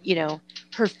 you know,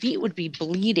 her feet would be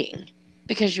bleeding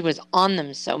because she was on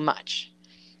them so much,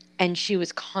 and she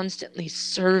was constantly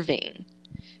serving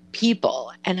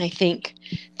people. And I think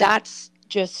that's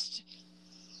just,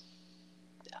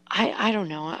 I don't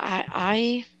know,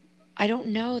 I don't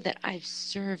know that I've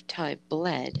served till I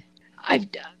bled.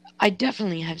 I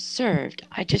definitely have served.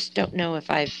 I just don't know if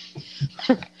I've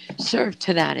served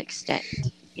to that extent,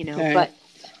 you know. Right.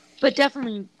 But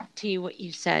definitely, T, what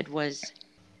you said was,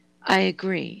 I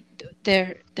agree.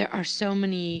 There are so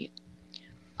many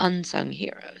unsung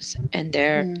heroes, and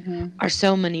there Hmm. are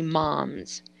so many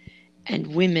moms and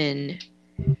women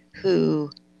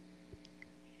who,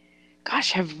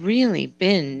 gosh, have really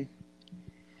been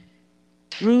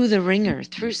through the ringer,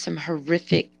 through some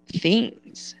horrific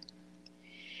things,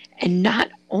 and not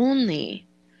only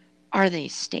are they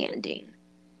standing,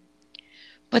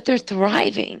 but they're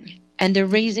thriving and they're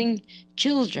raising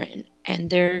children and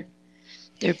they're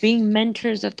being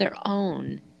mentors of their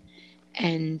own,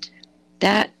 and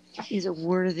that is a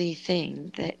worthy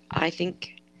thing that I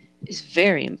think is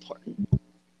very important.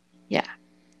 Yeah,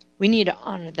 we need to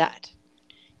honor that.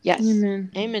 Yes,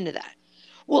 Amen. amen to that.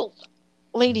 Well,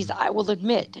 ladies, I will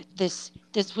admit this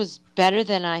was better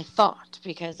than I thought,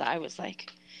 because I was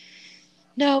like,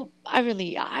 no,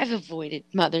 I've avoided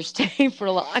Mother's Day for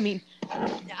a long. I mean,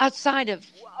 outside of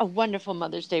a wonderful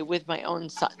Mother's Day with my own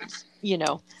sons,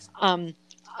 um,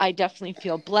 I definitely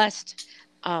feel blessed.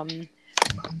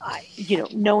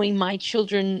 Knowing my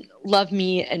children love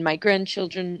me and my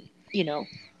grandchildren,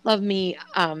 love me.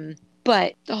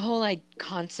 But the whole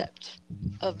concept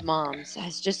of moms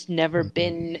has just never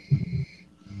been.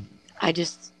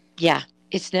 Yeah,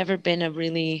 it's never been a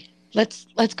really. Let's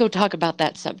go talk about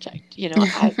that subject.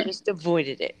 I've just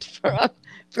avoided it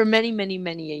for many, many,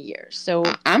 many a year. So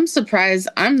I'm surprised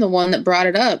I'm the one that brought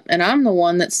it up, and I'm the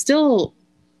one that's still,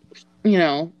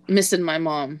 missing my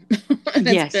mom. And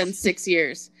yes. It's been 6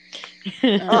 years.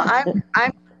 Well,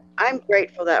 I'm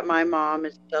grateful that my mom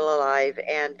is still alive,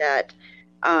 and that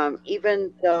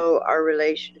even though our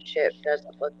relationship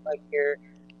doesn't look like your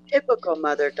typical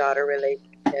mother-daughter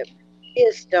relationship, she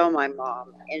is still my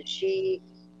mom, and she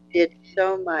did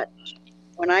so much.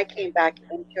 When I came back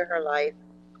into her life,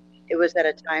 it was at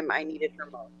a time I needed her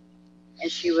most,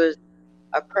 and she was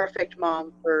a perfect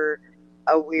mom for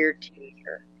a weird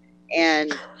teenager,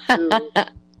 and who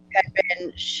had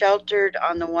been sheltered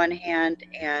on the one hand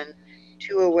and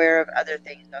too aware of other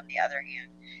things on the other hand.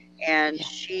 And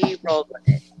she rolled with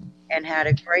it and had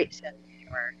a great sense of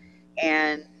humor,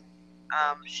 and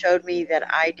showed me that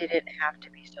I didn't have to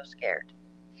be so scared.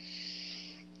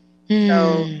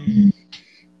 So,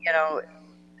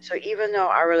 so even though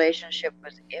our relationship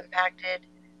was impacted,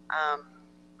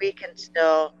 we can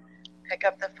still pick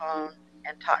up the phone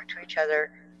and talk to each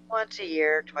other once a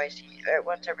year,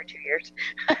 once every 2 years.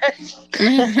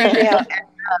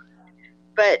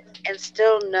 And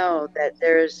still know that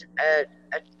there's a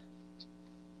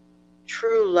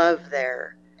true love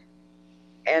there.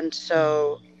 And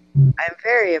so I'm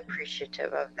very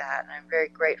appreciative of that. And I'm very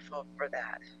grateful for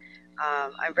that.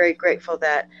 I'm very grateful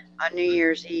that on New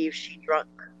Year's Eve, she drunk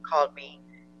called me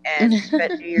and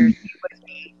spent New Year's Eve with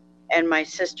me and my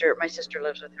sister. My sister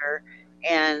lives with her,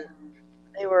 and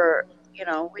they were,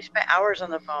 we spent hours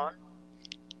on the phone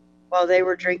while they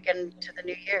were drinking to the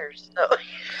New Year's. So,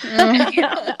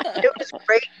 it was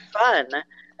great fun.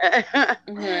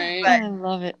 Right. I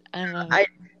love it.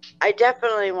 I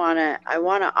definitely want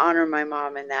to honor my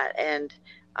mom in that, and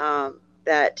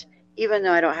that even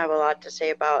though I don't have a lot to say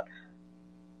about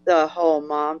the whole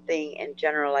mom thing in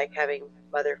general, like having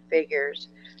mother figures,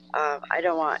 I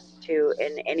don't want to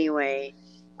in any way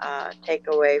take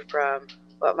away from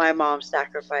what my mom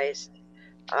sacrificed,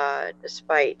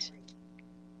 despite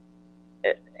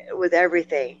with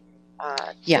everything,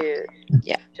 to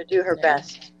do her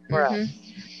best for us.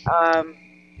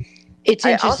 It's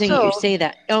interesting you say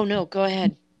that. Oh no, go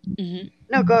ahead. Mm-hmm.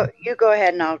 No, you go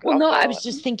ahead, and I'll. I was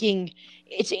just thinking,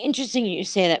 it's interesting you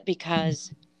say that,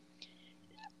 because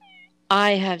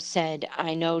I have said,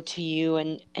 I know to you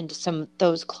and to some of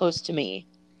those close to me,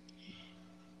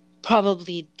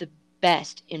 probably the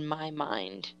best in my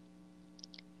mind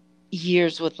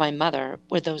years with my mother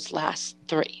were those last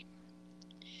 3,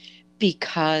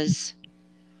 because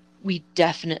we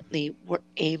definitely were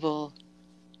able.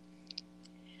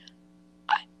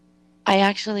 I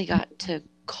actually got to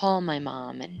call my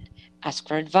mom and ask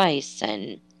for advice,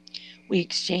 and we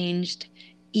exchanged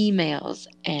emails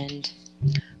and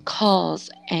calls,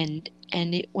 and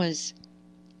it was.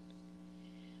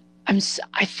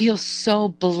 I feel so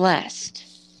blessed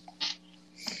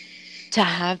to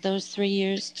have those 3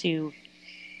 years to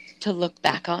look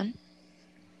back on,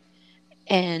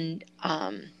 and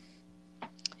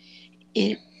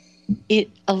it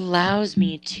allows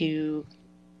me to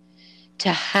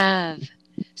have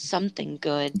something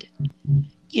good,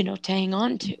 to hang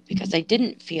on to, because I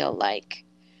didn't feel like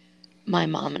my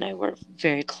mom and I were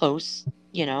very close,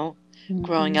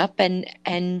 growing up,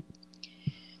 and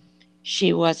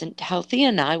she wasn't healthy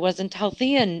and I wasn't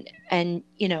healthy, and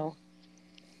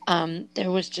there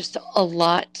was just a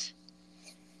lot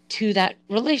to that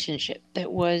relationship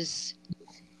that was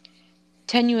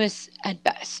tenuous at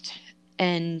best.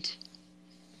 And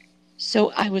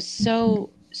so I was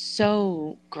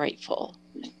so grateful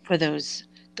for those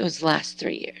last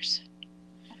 3 years,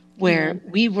 where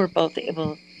we were both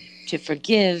able to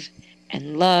forgive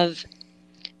and love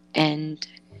and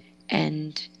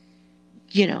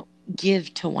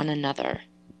give to one another.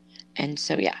 And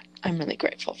so I'm really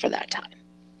grateful for that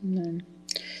time.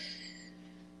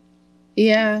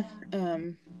 Yeah,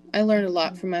 I learned a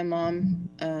lot from my mom,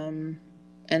 and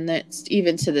that's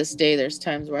even to this day. There's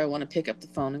times where I want to pick up the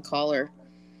phone and call her,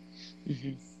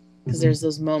 because there's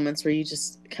those moments where you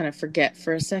just kind of forget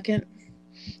for a second.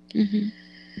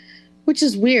 which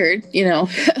is weird, you know,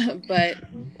 but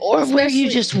Or where you especially,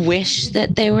 just wish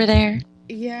that they were there.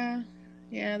 yeah,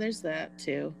 yeah, there's that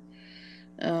too.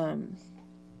 Um,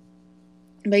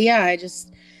 but yeah, I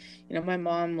just, you know, my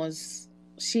mom was,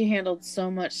 she handled so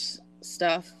much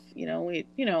stuff, you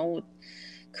know,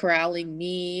 corralling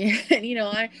me, and, you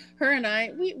know, her and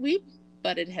I, we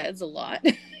butted heads a lot,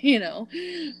 you know,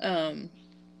 um,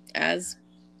 as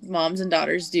moms and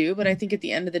daughters do. But I think at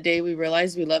the end of the day, we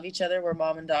realize we love each other. We're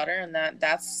mom and daughter, and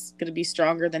that's going to be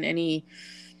stronger than any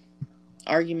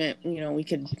argument, you know, we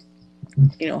could,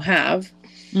 you know, have.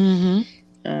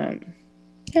 Mm-hmm.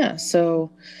 Yeah. So,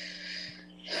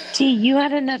 T, you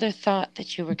had another thought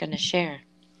that you were going to share.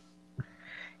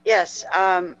 Yes,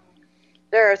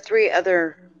 there are 3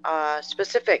 other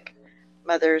specific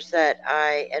mothers that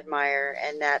I admire,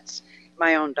 and that's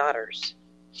my own daughters.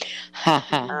 Ha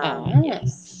ha.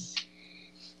 Yes.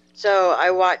 So I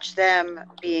watch them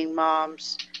being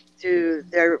moms through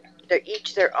their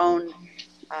each their own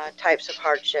types of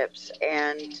hardships,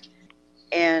 and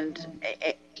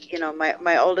you know,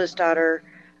 my oldest daughter,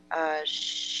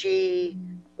 she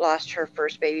lost her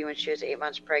first baby when she was 8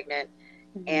 months pregnant,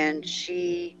 and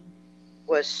she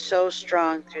was so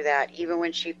strong through that, even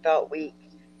when she felt weak.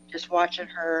 Just watching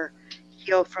her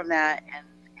heal from that,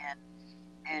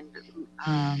 and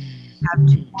have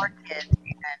 2 more kids,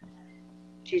 and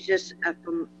she's just a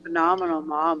phenomenal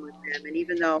mom with them. And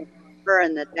even though her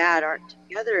and the dad aren't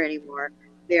together anymore,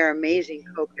 they are amazing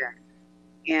co-parents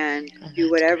and do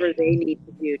whatever they need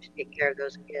to do to take care of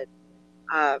those kids.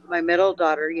 My middle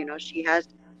daughter, you know, she has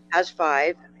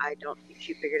 5. I don't think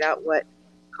she figured out what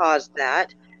caused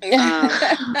that.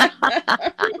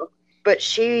 But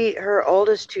her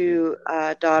oldest 2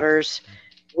 daughters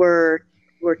were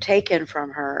taken from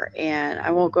her, and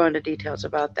I won't go into details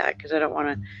about that because I don't want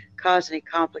to cause any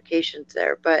complications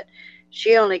there. But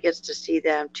she only gets to see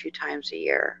them 2 times a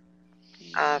year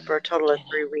for a total of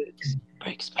 3 weeks,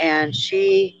 and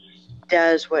she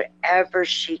does whatever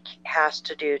she has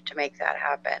to do to make that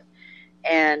happen,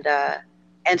 and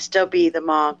still be the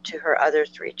mom to her other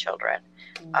 3 children.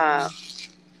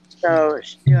 So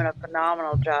she's doing a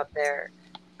phenomenal job there.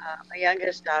 My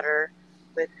youngest daughter,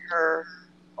 with her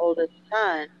oldest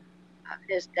son,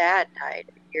 his dad died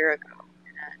a year ago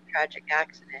in a tragic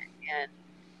accident, and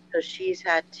so she's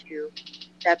had to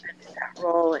step into that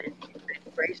role, and she's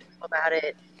been graceful about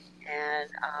it, and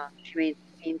she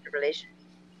maintains a relationship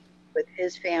with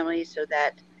his family so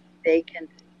that they can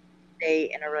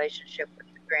stay in a relationship with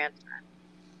the grandson,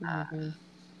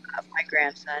 my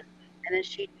grandson. And then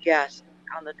she just,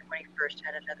 on the 21st,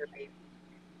 had another baby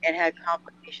and had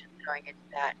complications going into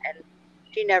that. And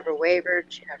she never wavered.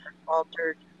 She never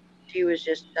faltered. She was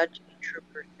just such a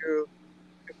trooper through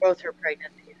both her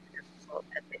pregnancies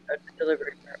and the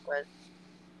delivery part was.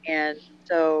 And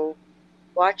so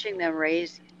watching them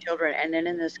raise these children, and then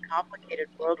in this complicated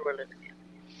world we're living in,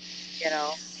 you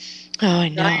know. Oh, I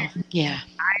know. Yeah.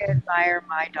 I admire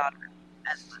my daughter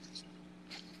as much.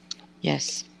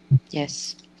 Yes.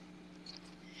 Yes.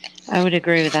 I would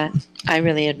agree with that. I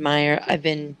really admire. I've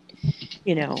been,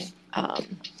 you know,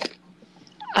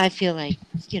 I feel like,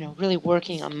 you know, really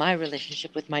working on my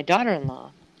relationship with my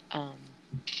daughter-in-law.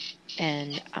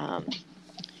 And,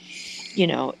 you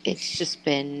know, it's just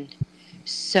been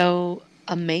so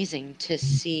amazing to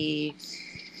see,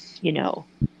 you know,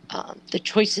 the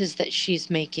choices that she's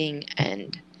making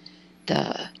and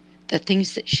the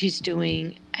things that she's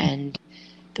doing and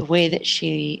the way that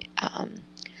she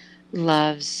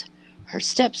loves her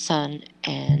stepson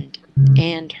and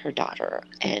her daughter.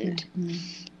 And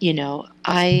you know,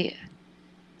 I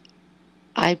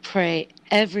pray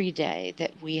every day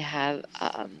that we have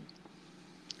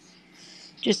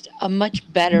just a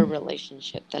much better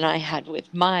relationship than I had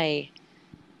with my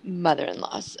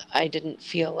mother-in-laws. I didn't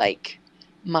feel like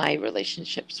my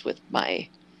relationships with my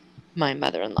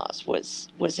mother-in-laws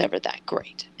was ever that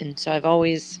great. And so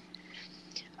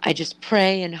I just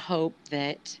pray and hope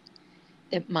that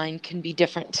mine can be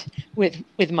different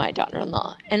with my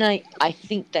daughter-in-law. And I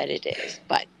think that it is,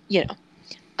 but you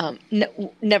know,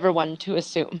 never one to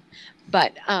assume.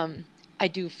 But I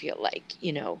do feel like,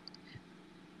 you know,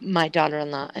 my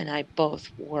daughter-in-law and I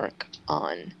both work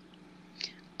on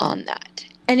that.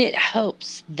 And it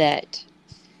helps that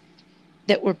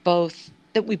we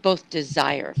both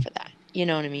desire for that. You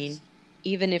know what I mean?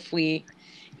 Even if we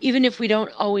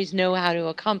don't always know how to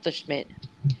accomplish it,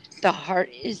 the heart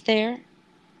is there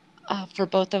for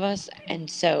both of us. And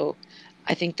so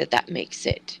I think that makes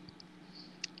it,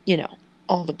 you know,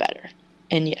 all the better.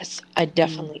 And yes, I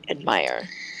definitely admire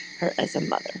her as a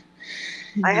mother.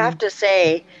 I have to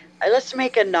say let's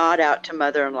make a nod out to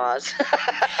mother-in-laws.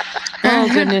 Oh,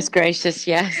 goodness gracious,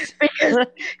 yes.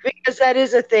 because that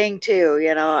is a thing too.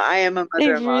 I am a They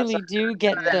mother-in-law, so, really do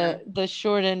get Yeah. the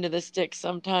short end of the stick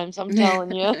sometimes, I'm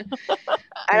telling you. and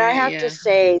I have to Yeah.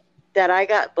 say that I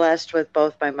got blessed with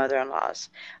both my mother-in-laws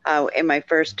in my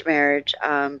first marriage.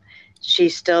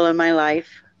 She's still in my life.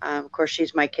 Of course,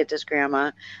 she's my kids'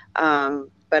 grandma,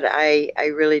 but I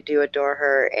really do adore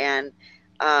her, and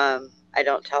I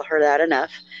don't tell her that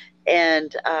enough.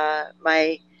 And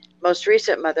my most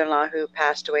recent mother-in-law, who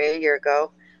passed away a year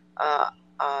ago, uh,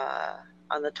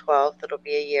 on the 12th, it'll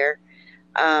be a year.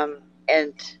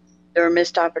 And there were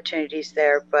missed opportunities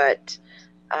there, but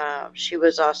she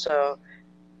was also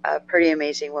a pretty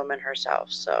amazing woman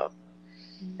herself. So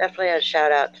definitely a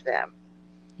shout out to them.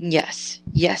 Yes,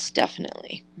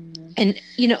 definitely. Mhm. And,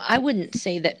 I wouldn't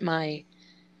say that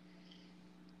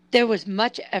there was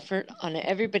much effort on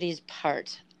everybody's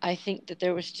part. I think that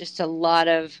there was just a lot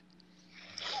of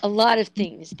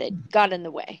things that got in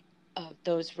the way of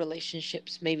those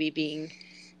relationships maybe being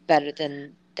better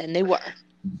than they were.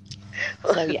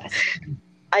 So yes.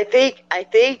 I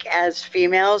think as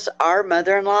females, our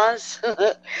mother-in-laws,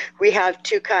 we have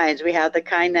two kinds. We have the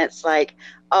kind that's like,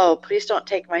 oh, please don't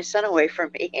take my son away from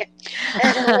me. And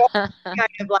then we have kind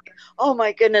of like, oh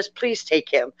my goodness, please take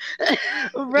him.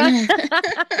 Right.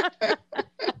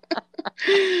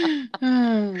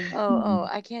 Mm. Oh,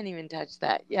 I can't even touch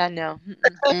that. Yeah, no.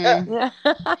 Mm. Yeah.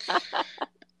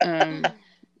 Um,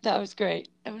 That was great.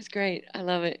 I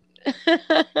love it.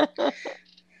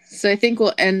 so I think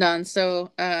we'll end on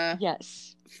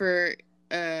Yes. for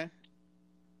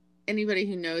anybody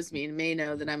who knows me may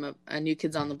know that I'm a New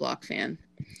Kids on the Block fan,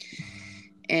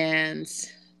 and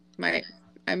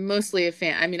I'm mostly a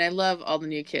fan. I mean, I love all the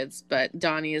new kids, but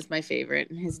Donnie is my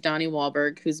favorite. His Donnie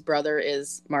Wahlberg, whose brother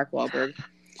is Mark Wahlberg.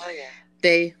 Oh yeah.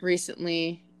 They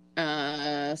recently,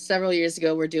 several years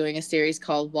ago, were doing a series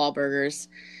called Wahlburgers,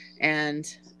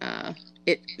 and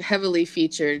it heavily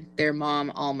featured their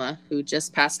mom, Alma, who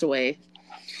just passed away.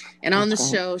 And on the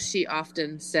show, she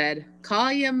often said,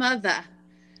 "Call your mother."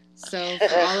 So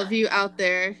for all of you out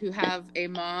there who have a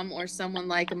mom or someone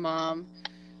like a mom,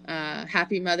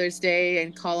 happy Mother's Day,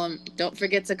 and don't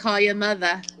forget to call your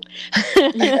mother.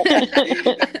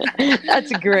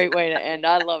 That's a great way to end.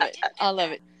 I love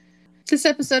it. This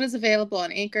episode is available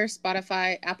on Anchor,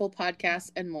 Spotify, Apple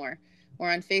Podcasts, and more. We're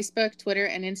on Facebook, Twitter,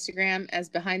 and Instagram as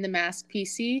Behind the Mask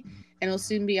PC, and will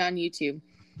soon be on YouTube.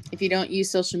 If you don't use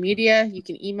social media, you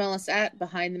can email us at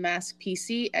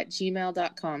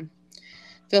behindthemaskpc@gmail.com.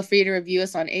 Feel free to review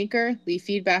us on Anchor, leave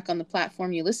feedback on the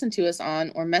platform you listen to us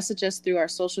on, or message us through our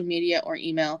social media or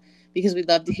email, because we'd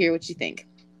love to hear what you think.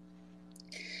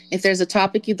 If there's a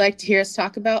topic you'd like to hear us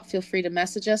talk about, feel free to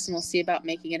message us and we'll see about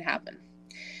making it happen.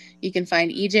 You can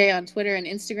find EJ on Twitter and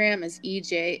Instagram as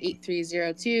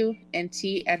EJ8302 and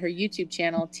T at her YouTube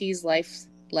channel, T's Life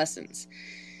Lessons.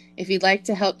 If you'd like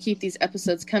to help keep these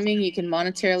episodes coming, you can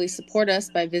monetarily support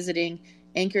us by visiting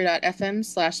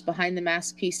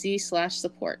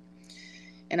anchor.fm/behindthemaskpc/support.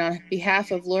 And on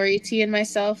behalf of Lori T and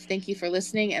myself, thank you for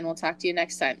listening, and we'll talk to you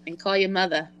next time. And call your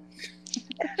mother.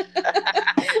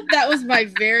 That was my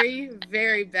very,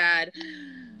 very bad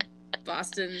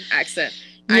Boston accent.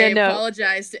 I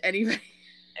apologize to anybody.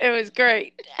 It was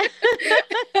great.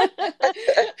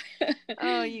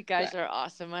 Oh, you guys are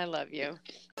awesome. I love you.